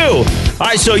 We do. All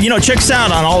right, so, check us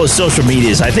out on all the social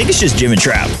medias. I think it's just Jim and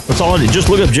Trav. That's all it is. Just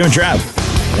look up Jim and Trav.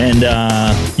 And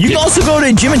you can also go to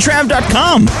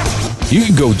jimandtrav.com. You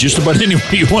can go just about anywhere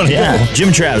you want to go. Jim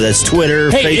and Trav, that's Twitter,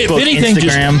 Facebook, if anything,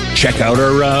 Instagram. Just check out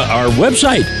our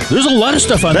website. There's a lot of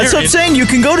stuff on there. That's what I'm saying. You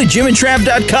can go to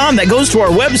jimandtrav.com. That goes to our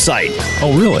website.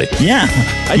 Oh, really? Yeah.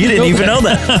 You didn't even know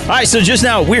that. All right, so just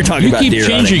now we were talking about deer hunting. You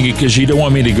keep changing it because you don't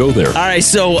want me to go there. All right,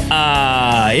 so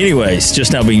anyways,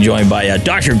 just now being joined by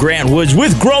Dr. Grant Woods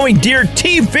with Growing Deer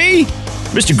TV.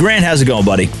 Mr. Grant, how's it going,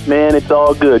 buddy? Man, it's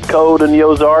all good. Cold in the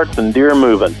Ozarks and deer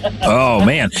moving. Oh,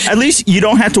 man. At least you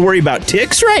don't have to worry about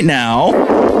ticks right now.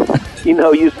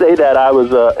 You say that. I was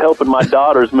helping my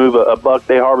daughters move a buck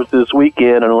they harvested this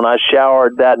weekend, and when I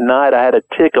showered that night, I had a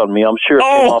tick on me. I'm sure it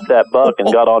came off that buck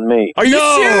and got on me. Are you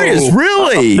serious?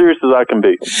 Really? I'm serious as I can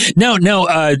be. Now,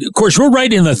 of course, we're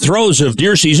right in the throes of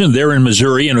deer season there in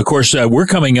Missouri, and of course, we're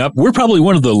coming up. We're probably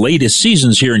one of the latest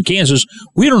seasons here in Kansas.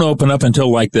 We don't open up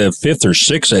until like the 5th or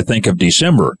 6th, I think, of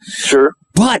December. Sure.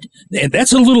 But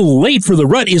that's a little late for the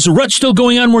rut. Is the rut still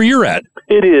going on where you're at?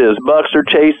 It is. Bucks are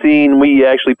chasing. We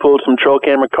actually pulled some trail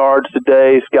camera cards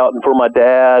today, scouting for my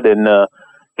dad, and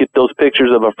get those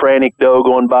pictures of a frantic doe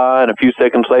going by, and a few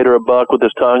seconds later, a buck with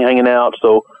his tongue hanging out.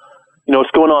 So,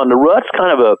 what's going on? The rut's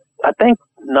kind of I think,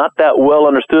 not that well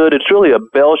understood. It's really a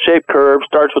bell-shaped curve.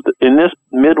 Starts with, in this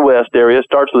Midwest area,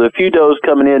 starts with a few does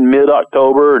coming in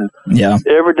mid-October, and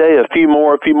every day a few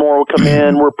more will come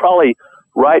in. We're probably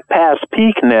right past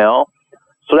peak now.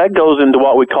 So that goes into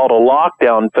what we call a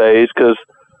lockdown phase, because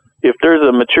if there's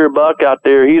a mature buck out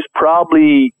there, he's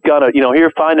probably got to, he'll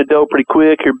find a doe pretty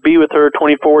quick. He'll be with her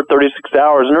 24, 36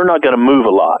 hours, and they're not going to move a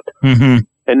lot. Mm-hmm.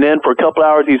 And then for a couple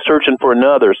hours, he's searching for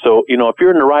another. So, if you're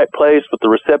in the right place with the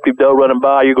receptive doe running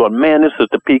by, you're going, man, this is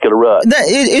the peak of the rut.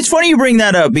 It's funny you bring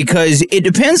that up because it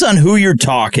depends on who you're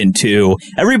talking to.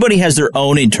 Everybody has their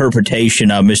own interpretation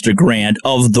of, Mr. Grant,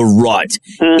 of the rut.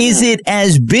 Mm-hmm. Is it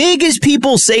as big as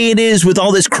people say it is with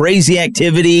all this crazy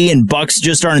activity and bucks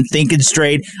just aren't thinking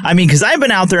straight? I mean, because I've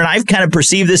been out there and I've kind of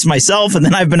perceived this myself, and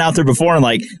then I've been out there before and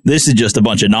like, this is just a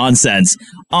bunch of nonsense.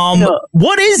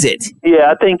 What is it?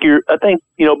 Yeah, I think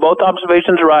both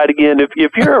observations are right. Again,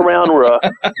 if you're around where a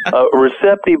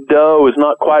receptive doe is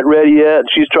not quite ready yet, and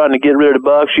she's trying to get rid of the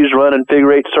buck, she's running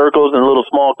figure 8 circles in a little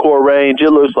small core range,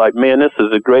 it looks like, man, this is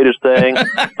the greatest thing.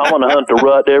 I want to hunt the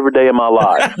rut every day of my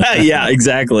life. Yeah,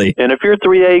 exactly. And if you're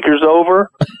 3 acres over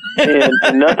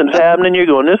and nothing's happening, you're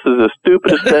going, this is the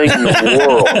stupidest thing in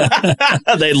the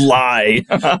world. They lie.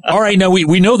 All right, now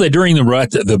we know that during the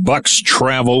rut, the bucks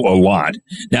travel a lot.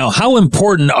 Now, how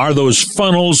important are those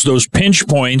funnels, those pinch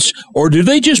points, or do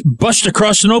they just bust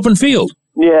across an open field?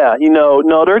 Yeah,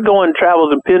 no, they're going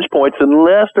travels and pinch points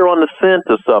unless they're on the scent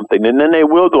of something, and then they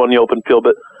will go in the open field.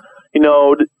 But,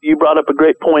 you brought up a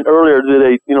great point earlier.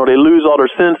 They lose all their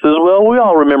senses. Well, we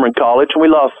all remember in college, and we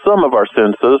lost some of our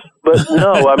senses. But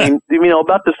no, I mean,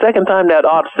 about the second time that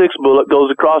 .6 bullet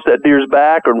goes across that deer's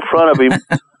back or in front of him,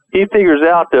 he figures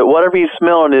out that whatever he's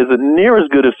smelling isn't near as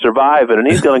good as surviving, and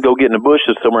he's going to go get in the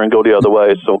bushes somewhere and go the other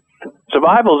way. So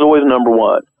survival is always number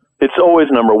one. It's always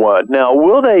number one. Now,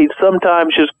 will they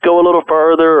sometimes just go a little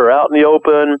further or out in the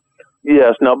open?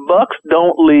 Yes. Now, bucks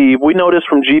don't leave. We know this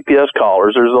from GPS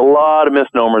callers. There's a lot of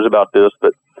misnomers about this,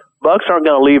 but bucks aren't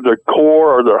going to leave their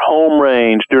core or their home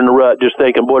range during the rut just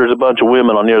thinking, boy, there's a bunch of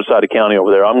women on the other side of the county over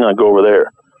there. I'm going to go over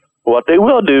there. What they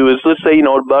will do is, let's say,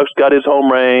 the buck's got his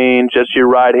home range, that's your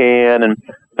right hand, and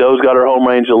Doe's got her home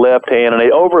range, the left hand, and they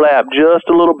overlap just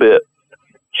a little bit.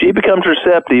 She becomes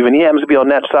receptive, and he happens to be on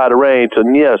that side of range,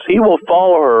 and yes, he will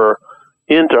follow her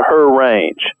into her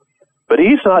range. But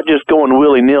he's not just going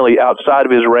willy-nilly outside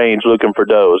of his range looking for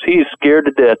does. He's scared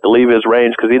to death to leave his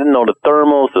range because he didn't know the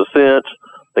thermals, the scents,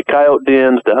 the coyote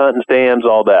dens, the hunting stands,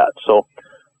 all that. So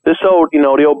this old,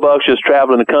 the old buck's just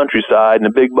traveling the countryside and the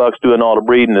big buck's doing all the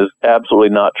breeding is absolutely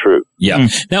not true. Yeah.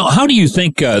 Now, how do you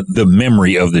think the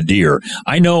memory of the deer?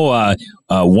 I know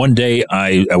one day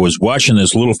I was watching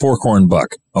this little forkhorn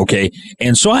buck, okay?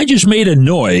 And so I just made a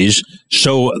noise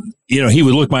so, he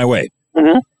would look my way.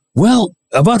 Mm-hmm. Well,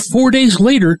 about 4 days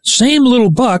later, same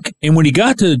little buck, and when he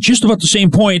got to just about the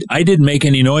same point, I didn't make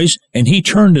any noise, and he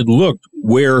turned and looked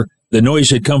where the noise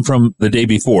had come from the day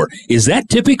before. Is that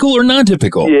typical or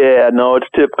non-typical? Yeah, no, it's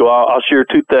typical. I'll share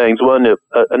two things. One,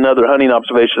 another hunting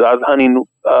observation. I was hunting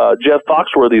Jeff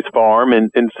Foxworthy's farm in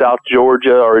South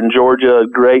Georgia, or in Georgia,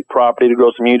 great property to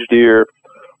grow some huge deer.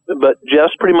 But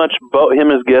Jeff's pretty much, him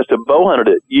and his guest have bow hunted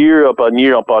it year up on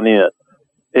end.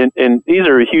 And these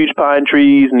are huge pine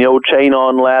trees, and the old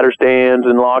chain-on ladder stands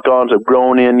and lock-ons have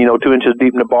grown in, 2 inches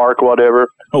deep in the bark or whatever.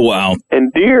 Oh, wow.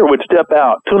 And deer would step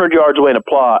out 200 yards away in a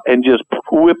plot and just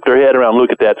whip their head around and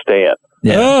look at that stand.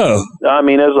 Yeah. Oh. I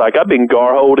mean, it's like, I've been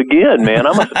gar-holed again, man.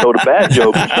 I must have told a bad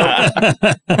joke or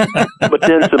something. But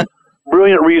then some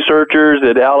brilliant researchers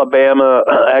at Alabama,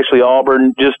 actually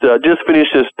Auburn, just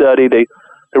finished this study. They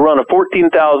run a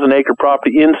 14,000-acre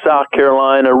property in South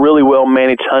Carolina, really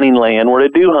well-managed hunting land where they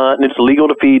do hunt, and it's legal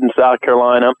to feed in South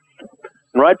Carolina.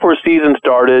 And right before season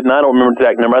started, and I don't remember the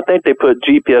exact number, I think they put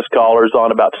GPS collars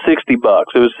on about 60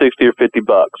 bucks. It was 60 or 50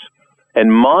 bucks,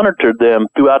 and monitored them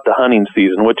throughout the hunting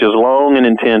season, which is long and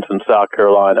intense in South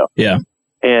Carolina. Yeah.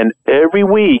 And every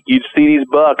week you'd see these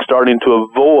bucks starting to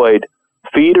avoid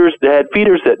feeders. They had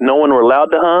feeders that no one were allowed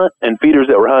to hunt and feeders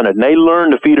that were hunted. And they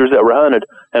learned the feeders that were hunted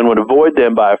and would avoid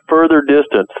them by a further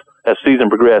distance as season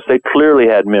progressed. They clearly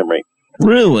had memory.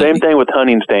 Really? Same thing with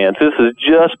hunting stands. This has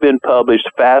just been published.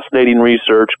 Fascinating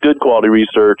research, good quality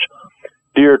research.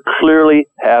 Deer clearly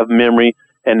have memory,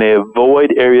 and they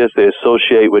avoid areas they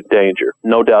associate with danger.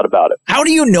 No doubt about it. How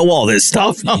do you know all this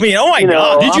stuff? I mean, oh my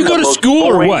God. Did you go to school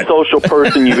or what? Social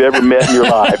person you've ever met in your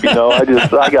life.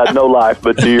 I got no life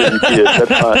but deer and kids.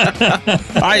 That's fine.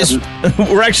 All right,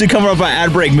 we're actually coming up on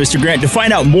ad break, Mr. Grant, to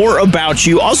find out more about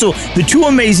you. Also, the two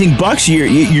amazing bucks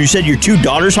you said your two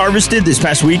daughters harvested this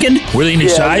past weekend. Were they any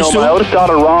size to my oldest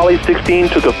daughter, Raleigh, 16,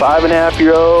 took a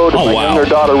 5.5-year-old. Oh, my wow. younger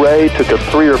daughter, Ray, took a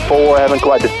 3 or 4. I haven't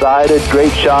quite decided.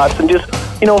 Great shots and just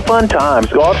fun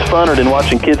times. Lots funner than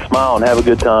watching kids smile and have a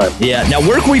good time. Yeah. Now,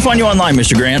 where can we find you online,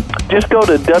 Mr. Grant? Just go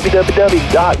to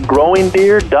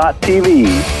www.growingdeer.tv.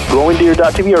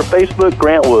 Growingdeer.tv or Facebook,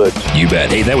 Grant Woods. You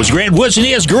bet. Hey, that was Grant Woods, and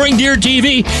he has Growing Deer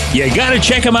TV. You got to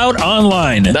check him out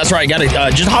online. That's right. Got to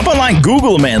just hop online,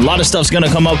 Google him, man. A lot of stuff's going to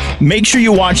come up. Make sure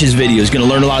you watch his videos. Going to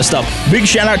learn a lot of stuff. Big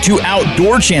shout out to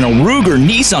Outdoor Channel, Ruger,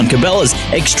 Nissan, Cabela's,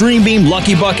 Extreme Beam,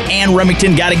 Lucky Buck, and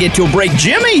Remington. Got to get to a break.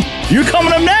 Jimmy, you're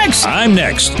coming up next. I'm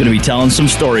next. Going to be telling some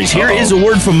stories. Here is a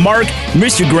word from Mark.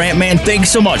 Mr. Grant, man, thanks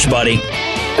so much, buddy.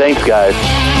 Thanks, guys.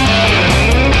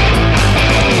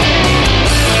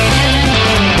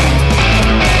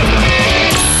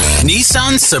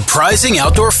 Nissan's surprising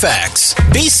outdoor facts.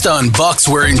 Based on bucks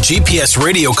wearing GPS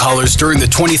radio collars during the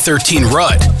 2013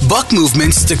 rut, buck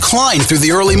movements decline through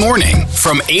the early morning.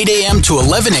 From 8 a.m. to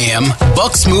 11 a.m.,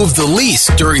 bucks move the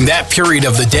least during that period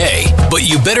of the day. But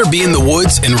you better be in the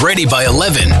woods and ready by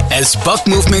 11, as buck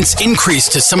movements increase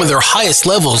to some of their highest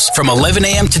levels from 11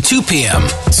 a.m. to 2 p.m.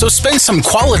 So spend some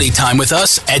quality time with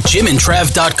us at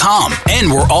jimandtrav.com.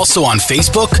 And we're also on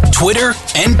Facebook, Twitter,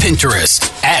 and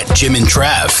Pinterest at Jim and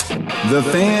Trav. The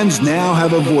fans now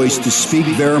have a voice to speak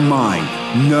their mind.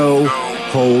 No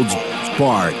holds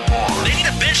barred. They need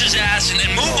to bench his ass and then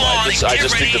move on. I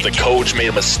just think that the coach made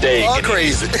a mistake. All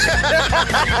crazy.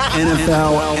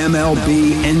 NFL,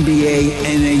 MLB, NBA,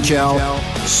 NHL.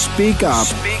 Speak up.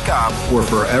 Speak up or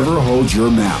forever hold your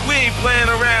mouth. We ain't playing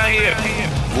around here.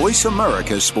 Voice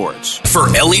America Sports. For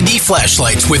LED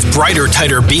flashlights with brighter,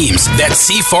 tighter beams that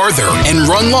see farther and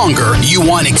run longer, you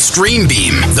want Extreme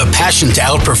Beam, the passion to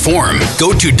outperform.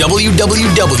 Go to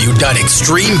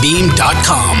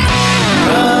www.extremebeam.com.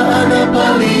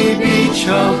 Kaanapali Beach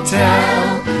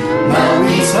Hotel,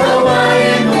 Maui's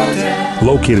Hawaiian Hotel.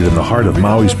 Located in the heart of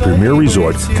Maui's premier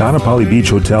resort, Kaanapali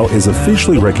Beach Hotel is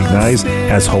officially recognized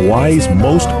as Hawaii's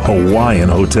most Hawaiian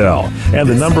hotel and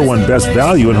the #1 best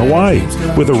value in Hawaii.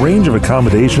 With a range of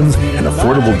accommodations and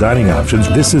affordable dining options,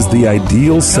 this is the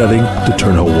ideal setting to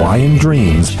turn Hawaiian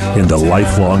dreams into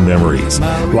lifelong memories.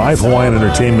 Live Hawaiian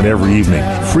entertainment every evening,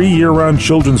 free year-round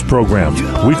children's programs,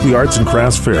 weekly arts and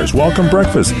crafts fairs, welcome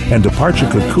breakfast, and departure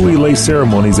kukui lei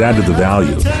ceremonies add to the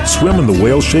value. Swim in the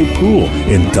whale-shaped pool,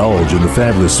 indulge in the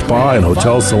fabulous spa and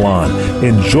hotel salon.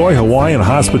 Enjoy Hawaiian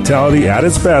hospitality at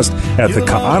its best at the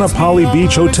Kaanapali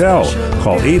Beach Hotel.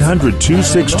 Call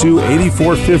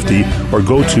 800-262-8450 or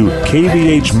go to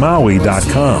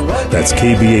kbhmaui.com. That's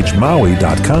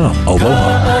kbhmaui.com.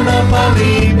 Aloha.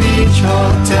 Kaanapali Beach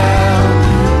Hotel,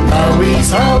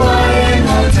 Maui's Hawaiian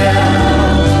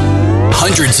Hotel.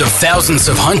 Hundreds of thousands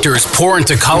of hunters pour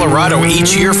into Colorado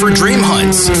each year for dream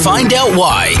hunts. Find out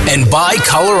why and buy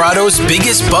Colorado's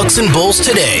biggest bucks and bulls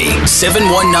today.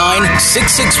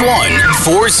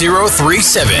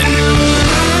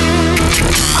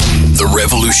 719-661-4037. The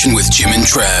Revolution with Jim and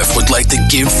Trav would like to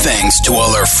give thanks to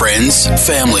all our friends,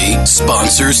 family,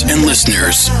 sponsors, and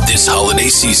listeners this holiday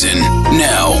season.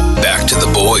 Now, back to the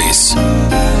boys.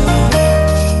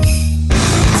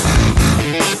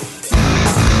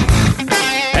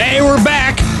 Hey, we're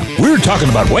back. We're talking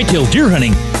about whitetail deer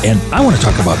hunting, and I want to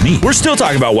talk about me. We're still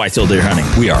talking about whitetail deer hunting.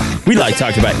 We are. We like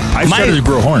talking about it. I started to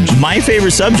grow horns. My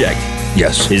favorite subject.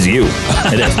 Yes. Is you.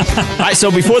 It is. All right,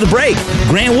 so before the break,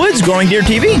 Grant Woods, Growing Deer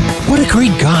TV. What a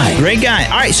great guy. Great guy.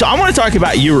 All right, so I want to talk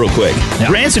about you real quick. Yeah.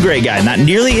 Grant's a great guy, not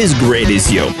nearly as great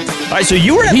as you. All right, so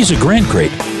you were at... He's a Grant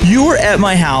great. You were at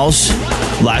my house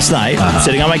last night,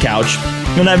 sitting on my couch,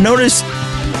 and I've noticed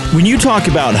when you talk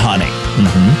about hunting,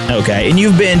 okay, and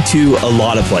you've been to a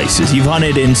lot of places. You've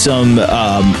hunted in some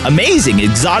amazing,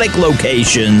 exotic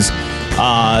locations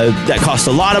that cost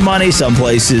a lot of money, some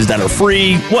places that are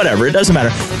free, whatever, it doesn't matter.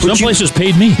 But some places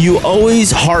paid me. You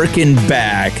always hearken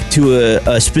back to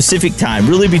a specific time,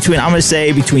 really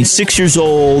between 6 years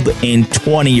old and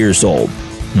 20 years old.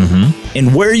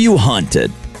 And where you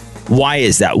hunted, why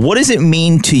is that? What does it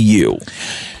mean to you?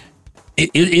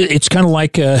 It's kind of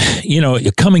like,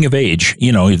 coming of age,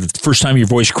 the first time your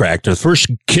voice cracked, or the first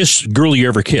girl you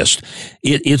ever kissed.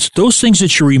 It's those things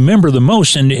that you remember the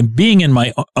most. And being in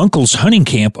my uncle's hunting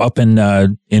camp up in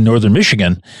northern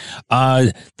Michigan,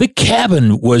 the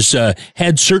cabin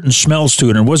had certain smells to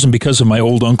it, and it wasn't because of my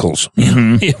old uncles.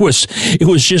 It was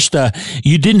just,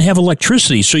 you didn't have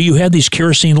electricity, so you had these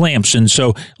kerosene lamps. And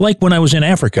so, like when I was in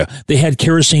Africa, they had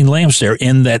kerosene lamps there,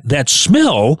 and that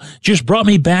smell just brought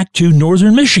me back to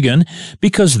northern Michigan,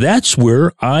 because that's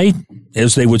where I,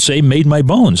 as they would say, made my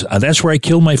bones. That's where I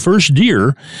killed my first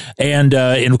deer. And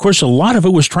of course, a lot of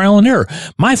it was trial and error.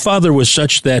 My father was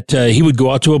such that he would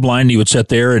go out to a blind, he would sit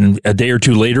there, and a day or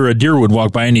two later, a deer would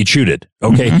walk by and he'd shoot it.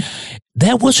 Okay.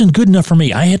 That wasn't good enough for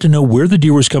me. I had to know where the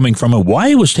deer was coming from and why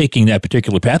it was taking that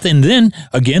particular path. And then,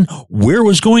 again, where it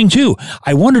was going to.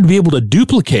 I wanted to be able to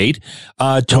duplicate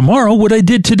tomorrow what I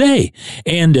did today.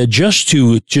 And just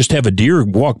have a deer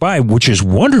walk by, which is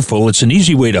wonderful. It's an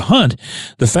easy way to hunt.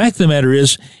 The fact of the matter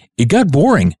is, it got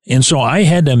boring. And so I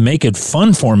had to make it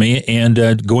fun for me.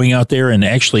 And going out there and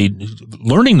actually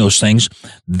learning those things,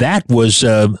 that was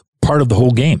part of the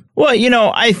whole game. Well,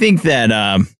 I think that...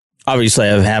 obviously,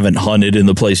 I haven't hunted in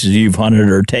the places you've hunted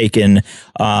or taken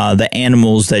the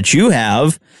animals that you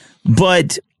have.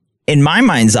 But in my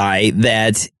mind's eye,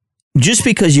 that just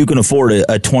because you can afford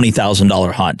a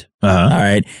 $20,000 hunt, all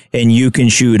right, and you can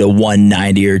shoot a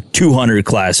 190 or 200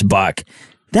 class buck,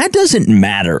 that doesn't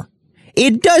matter.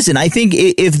 It doesn't. I think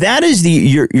if that is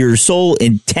your sole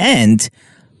intent,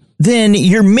 then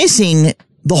you're missing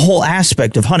the whole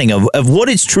aspect of hunting, of what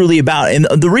it's truly about. And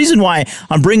the reason why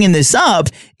I'm bringing this up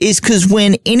is because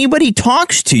when anybody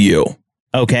talks to you,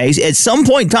 okay, at some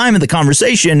point in time in the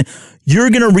conversation, you're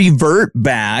going to revert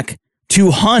back to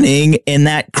hunting in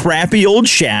that crappy old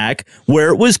shack where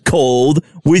it was cold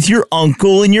with your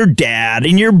uncle and your dad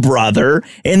and your brother,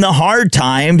 and the hard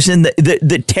times and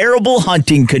the terrible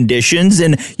hunting conditions,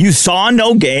 and you saw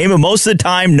no game, and most of the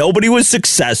time nobody was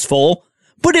successful,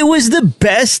 but it was the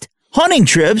best hunting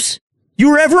trips you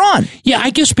were ever on. Yeah,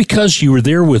 I guess because you were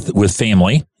there with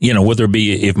family, whether it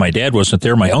be if my dad wasn't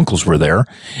there, my uncles were there,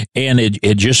 and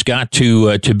it just got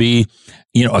to be,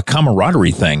 a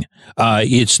camaraderie thing.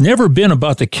 It's never been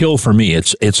about the kill for me.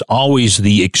 It's always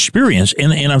the experience,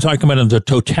 and I'm talking about the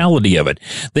totality of it.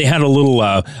 They had a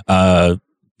little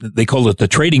they called it the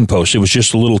trading post. It was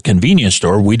just a little convenience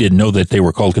store. We didn't know that they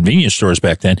were called convenience stores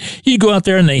back then. You go out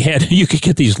there and you could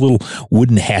get these little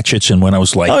wooden hatchets. And when I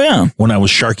was when I was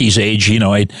Sharky's age,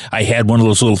 I had one of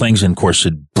those little things, and of course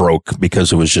it broke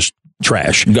because it was just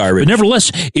trash, garbage. But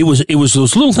nevertheless, it was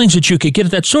those little things that you could get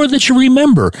at that store that you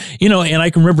remember, and I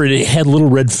can remember it had little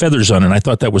red feathers on it, and I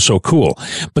thought that was so cool.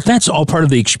 But that's all part of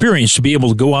the experience, to be able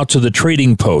to go out to the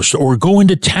trading post or go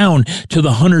into town to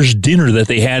the hunter's dinner that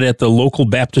they had at the local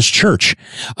Baptist church.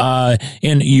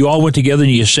 And you all went together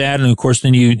and you sat, and of course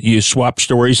then you swapped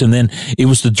stories, and then it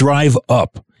was the drive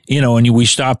up. And we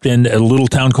stopped in a little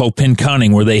town called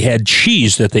Pinconning, where they had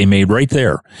cheese that they made right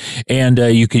there. And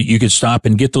you could stop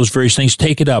and get those various things,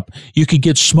 take it up. You could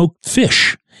get smoked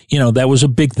fish. That was a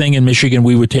big thing in Michigan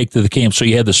we would take to the camp. So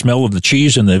you had the smell of the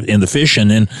cheese and the fish, and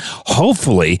then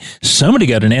hopefully somebody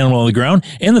got an animal on the ground.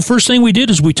 And the first thing we did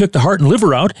is we took the heart and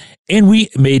liver out, and we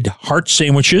made heart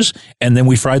sandwiches, and then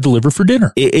we fried the liver for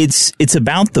dinner. It's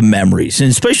about the memories, and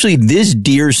especially this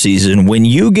deer season, when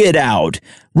you get out,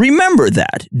 remember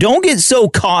that. Don't get so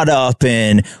caught up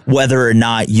in whether or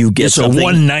not you get something. It's a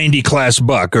 190 class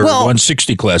buck or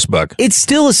 160 class buck. It's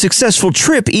still a successful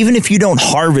trip, even if you don't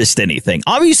harvest anything.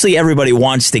 Obviously, everybody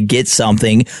wants to get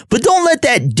something, but don't let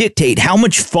that dictate how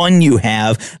much fun you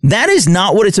have. That is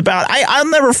not what it's about. I'll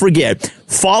never forget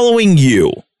following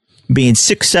you, being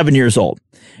 6, 7 years old,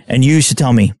 and you used to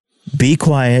tell me, be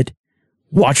quiet,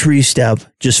 watch where you step,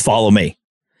 just follow me.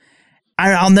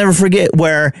 I'll never forget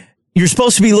where you're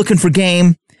supposed to be looking for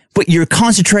game, but you're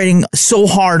concentrating so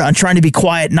hard on trying to be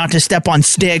quiet, not to step on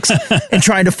sticks, and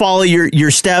trying to follow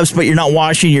your steps, but you're not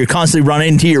watching. You're constantly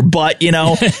running into your butt,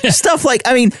 stuff like,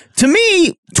 to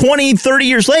me, 20, 30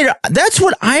 years later, that's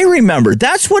what I remember.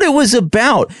 That's what it was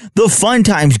about. The fun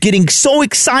times, getting so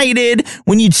excited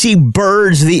when you'd see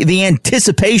birds, the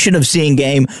anticipation of seeing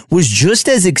game was just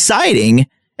as exciting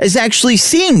as actually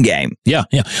seeing game. Yeah.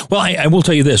 Well, I will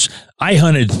tell you this. I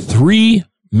hunted 3,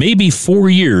 maybe 4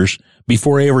 years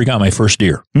before I ever got my first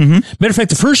deer. Mm-hmm. Matter of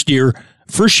fact, the first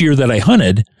year that I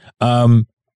hunted, I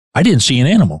didn't see an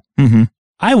animal. Mm-hmm.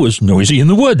 I was noisy in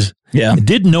the woods. Yeah.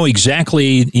 Didn't know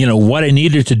exactly, what I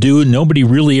needed to do. Nobody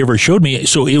really ever showed me.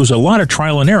 So it was a lot of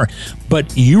trial and error.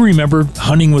 But you remember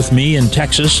hunting with me in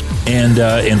Texas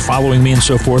and following me and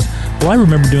so forth. Well, I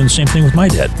remember doing the same thing with my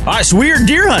dad. All right, so we are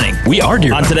deer hunting. We are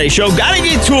deer hunting. On today's show, gotta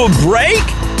get to a break.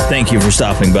 Thank you for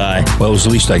stopping by. Well, it was the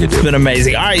least I could do. It's been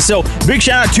amazing. All right, so big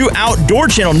shout out to Outdoor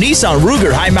Channel, Nissan,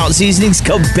 Ruger, High Mountain Seasonings,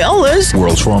 Cabela's,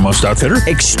 World's Foremost Outfitter,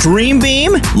 Extreme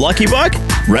Beam, Lucky Buck,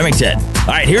 Remington. All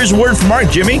right, here's a word from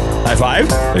Mark. Jimmy, high five.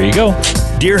 There you go.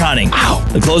 Deer hunting. Ow.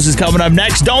 The close is coming up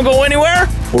next. Don't go anywhere.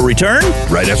 We'll return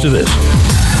right after this.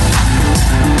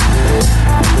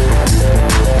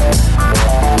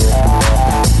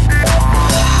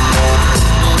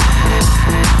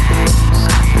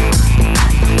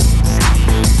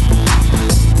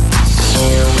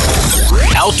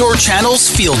 Outdoor Channel's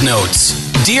Field Notes.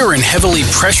 Deer in heavily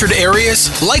pressured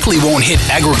areas likely won't hit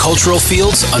agricultural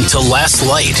fields until last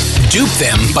light. Dupe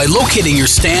them by locating your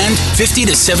stand 50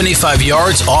 to 75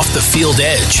 yards off the field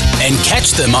edge and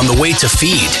catch them on the way to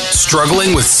feed.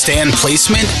 Struggling with stand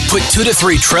placement? Put 2 to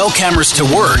 3 trail cameras to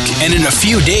work, and in a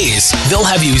few days, they'll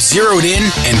have you zeroed in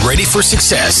and ready for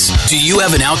success. Do you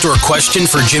have an outdoor question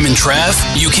for Jim and Trav?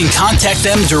 You can contact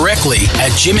them directly at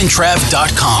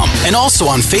jimandtrav.com and also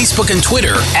on Facebook and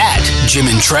Twitter at Jim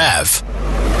and Trav.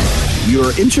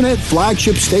 Your internet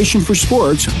flagship station for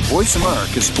sports, Voice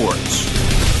America Sports.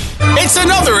 It's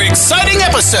another exciting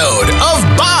episode of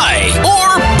Buy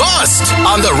or Bust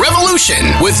on The Revolution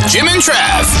with Jim and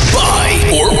Trav. Buy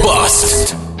or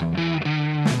Bust.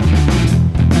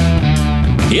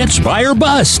 It's Buy or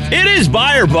Bust. It is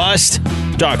Buy or Bust.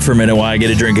 Talk for a minute while I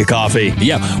get a drink of coffee.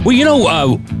 Yeah.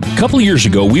 Well, a couple of years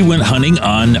ago, we went hunting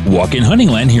on Walk-In Hunting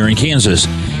Land here in Kansas.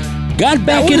 Got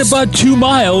back in about 2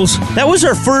 miles. That was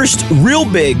our first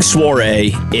real big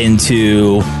soiree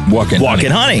into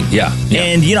walk-in hunting. Yeah.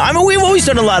 And, we've always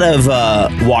done a lot of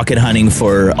walk-in hunting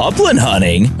for upland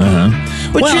hunting.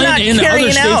 Uh-huh. But you're not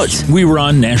carrying out. We were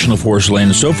on national forest land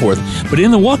and so forth. But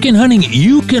in the walk-in hunting,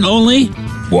 you can only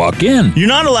walk in. You're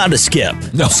not allowed to skip.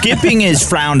 No. Skipping is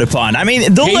frowned upon.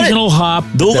 They'll hop.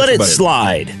 They'll let it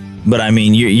slide. But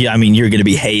you're going to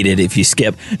be hated if you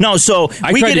skip. No, so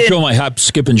I tried to show my hop,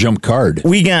 skip, and jump card.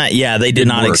 They did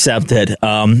not accept it.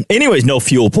 Anyways, no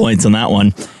fuel points on that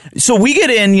one. So we get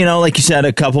in, like you said,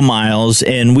 a couple miles,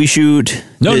 and we shoot.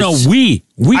 We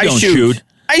don't shoot.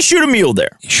 I shoot a mule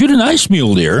deer. Shoot a nice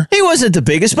mule deer. He wasn't the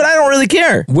biggest, but I don't really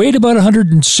care. Weighed about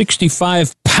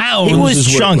 165 pounds. He was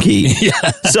chunky.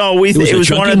 Yeah. So it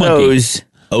was one of those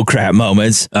oh crap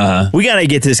moments. We got to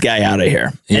get this guy out of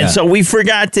here. Yeah. And so we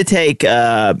forgot to take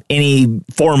any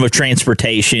form of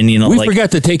transportation. We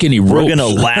forgot to take any ropes. We're going to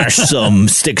lash some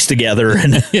sticks together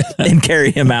and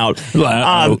carry him out.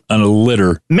 On a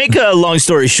litter. Make a long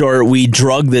story short, we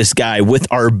drug this guy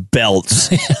with our belts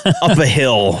up a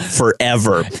hill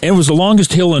forever. It was the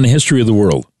longest hill in the history of the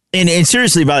world. And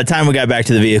seriously, by the time we got back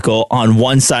to the vehicle, on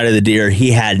one side of the deer,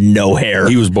 he had no hair.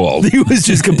 He was bald. He was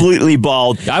just completely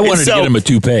bald. I wanted to get him a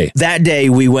toupee. That day,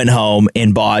 we went home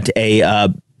and bought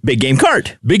a big game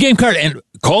cart. Big game cart. And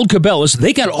called Cabela's.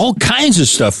 They got all kinds of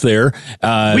stuff there.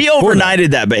 We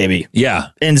overnighted that baby. Yeah.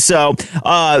 And so...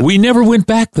 we never went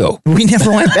back, though. We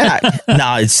never went back.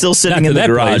 No, it's still sitting in the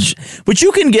garage. Place. But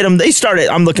you can get them. They started...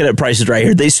 I'm looking at prices right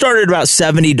here. They started about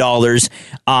 $70.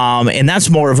 And that's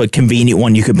more of a convenient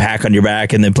one you can pack on your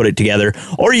back and then put it together.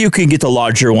 Or you can get the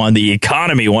larger one, the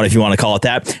economy one, if you want to call it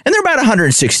that. And they're about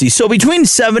 $160. So between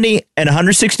 $70 and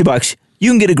 $160, you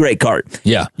can get a great cart.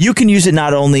 Yeah. You can use it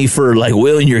not only for like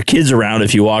wheeling your kids around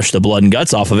if you wash the blood and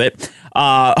guts off of it,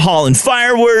 hauling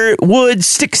firewood,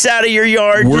 sticks out of your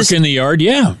yard. Work in the yard,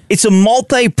 yeah. It's a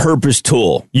multi-purpose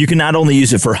tool. You can not only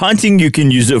use it for hunting, you can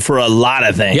use it for a lot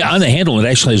of things. Yeah, on the handle, it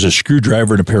actually has a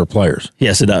screwdriver and a pair of pliers.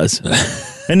 Yes, it does.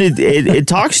 And it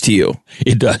talks to you.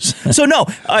 It does. So no,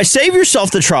 save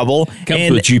yourself the trouble. Comes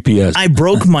with GPS. I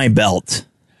broke my belt.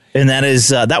 And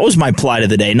that was my plight of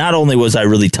the day. Not only was I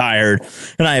really tired,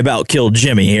 and I about killed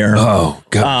Jimmy here. Oh,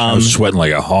 God. I was sweating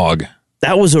like a hog.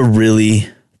 That was a really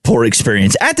poor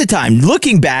experience. At the time,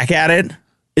 looking back at it,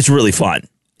 it's really fun.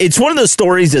 It's one of those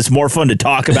stories that's more fun to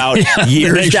talk about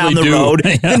years down the road.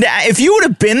 Yeah. And if you would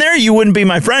have been there, you wouldn't be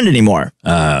my friend anymore.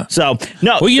 No.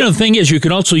 Well, the thing is, you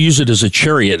can also use it as a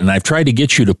chariot, and I've tried to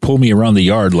get you to pull me around the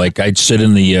yard like I'd sit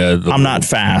in the I'm not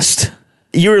fast.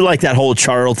 You were like that whole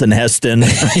Charlton Heston.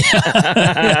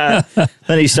 Then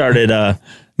he started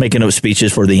making up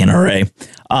speeches for the NRA.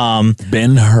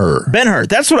 Ben-Hur.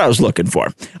 That's what I was looking for.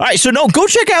 All right, so go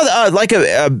check out like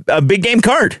a big game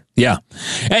cart. Yeah,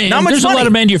 and not much there's money. a lot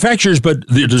of manufacturers, but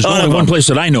there's only one place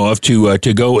that I know of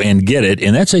to go and get it,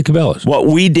 and that's at Cabela's. What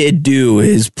we did do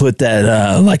is put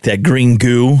that like that green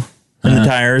goo in the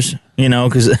tires.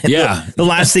 Because the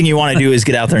last thing you want to do is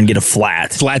get out there and get a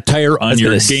flat tire on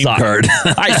your game cart.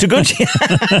 All right, so go.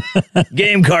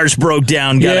 Game carts broke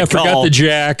down. Forgot the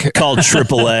jack. Called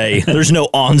AAA. There's no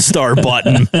OnStar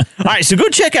button. All right, so go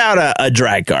check out a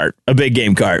drag cart, a big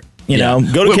game cart. Go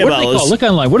to Cabela's. Look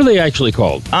online. What are they actually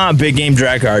called? Big game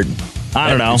drag cart. I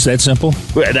don't know. Is that simple?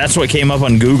 That's what came up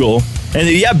on Google. And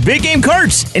big game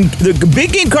carts. And the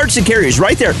big game carts and carriers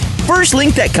right there. First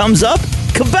link that comes up,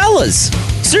 Cabela's.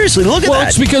 Seriously, look at that. Well,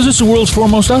 it's because it's the world's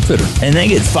foremost outfitter. And they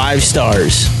get 5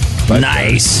 stars.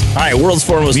 Nice. All right, world's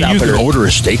foremost outfitter. You can order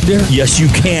a steak there? Yes, you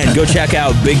can. Go check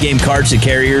out Big Game Carts and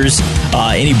Carriers,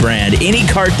 any brand. Any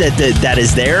cart that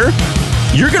is there,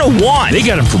 you're going to want. They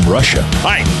got them from Russia. All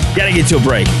right, got to get to a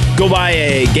break. Go buy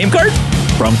a game cart.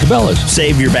 From Cabela's.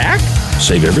 Save your back.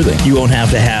 Save everything. You won't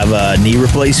have to have a knee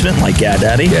replacement like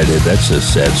Daddy. Yeah, that's a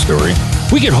sad story.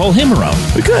 We could haul him around.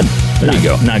 We could. There you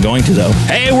go. Not going to, though.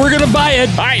 Hey, we're going to buy it.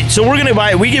 All right, so we're going to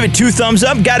buy it. We give it 2 thumbs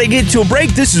up. Got to get to a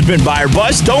break. This has been Buy or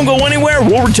Bust. Don't go anywhere.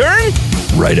 We'll return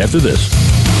right after this.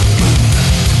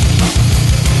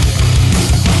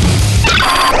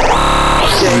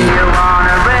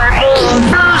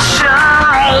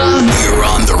 You're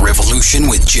on the revolution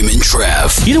with Jim and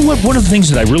Trav. You know what? One of the things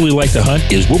that I really like to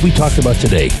hunt is what we talked about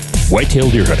today. Whitetail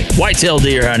deer hunting. Whitetail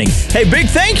deer hunting. Hey, big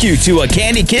thank you to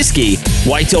Candy Kiski,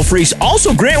 Whitetail Freaks,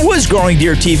 also Grant Woods, Growing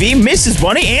Deer TV, Mrs.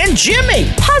 Bunny, and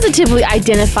Jimmy. Positively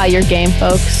identify your game,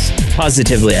 folks.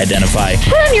 Positively identify.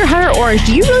 Put on your hunter orange.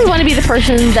 Do you really want to be the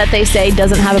person that they say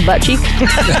doesn't have a butt cheek?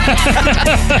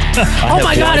 Oh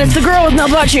my God, it's the girl with no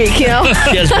butt cheek, She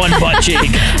has one butt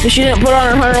cheek. She didn't put on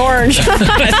her hunter orange.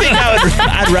 I think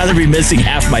I'd rather be missing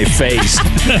half my face. All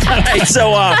right,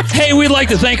 so, hey, we'd like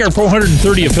to thank our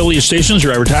 430 affiliate stations,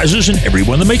 our advertisers, and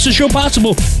everyone that makes the show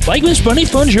possible, like Miss Bunny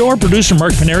Fun Joe, our producer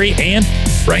Mark Paneri, and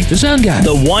Frank the Sound Guy.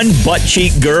 The one butt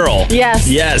cheek girl. Yes.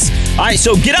 Yes. All right,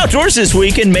 so get outdoors this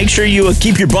weekend. Make sure you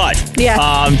keep your butt.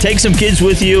 Yeah. Take some kids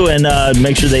with you and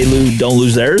make sure they don't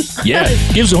lose theirs. Yeah.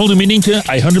 Gives a whole new meaning to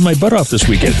I hunted my butt off this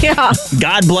weekend. Yeah.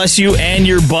 God bless you and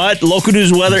your butt. Local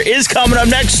news weather is coming up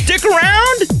next. Stick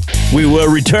around. We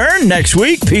will return next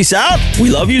week. Peace out. We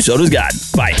love you. So does God.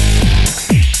 Bye.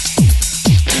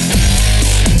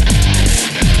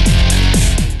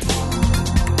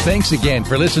 Thanks again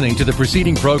for listening to the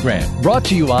preceding program, brought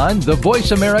to you on the Voice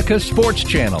America Sports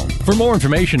Channel. For more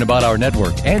information about our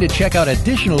network and to check out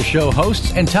additional show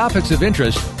hosts and topics of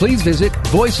interest, please visit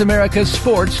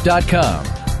voiceamericasports.com.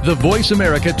 The Voice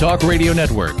America Talk Radio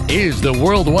Network is the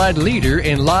worldwide leader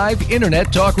in live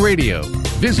Internet talk radio.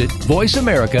 Visit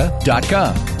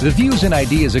voiceamerica.com. The views and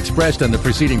ideas expressed on the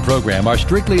preceding program are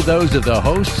strictly those of the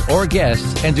hosts or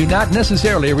guests and do not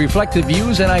necessarily reflect the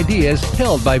views and ideas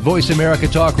held by Voice America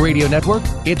Talk Radio Network,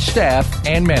 its staff,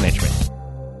 and management.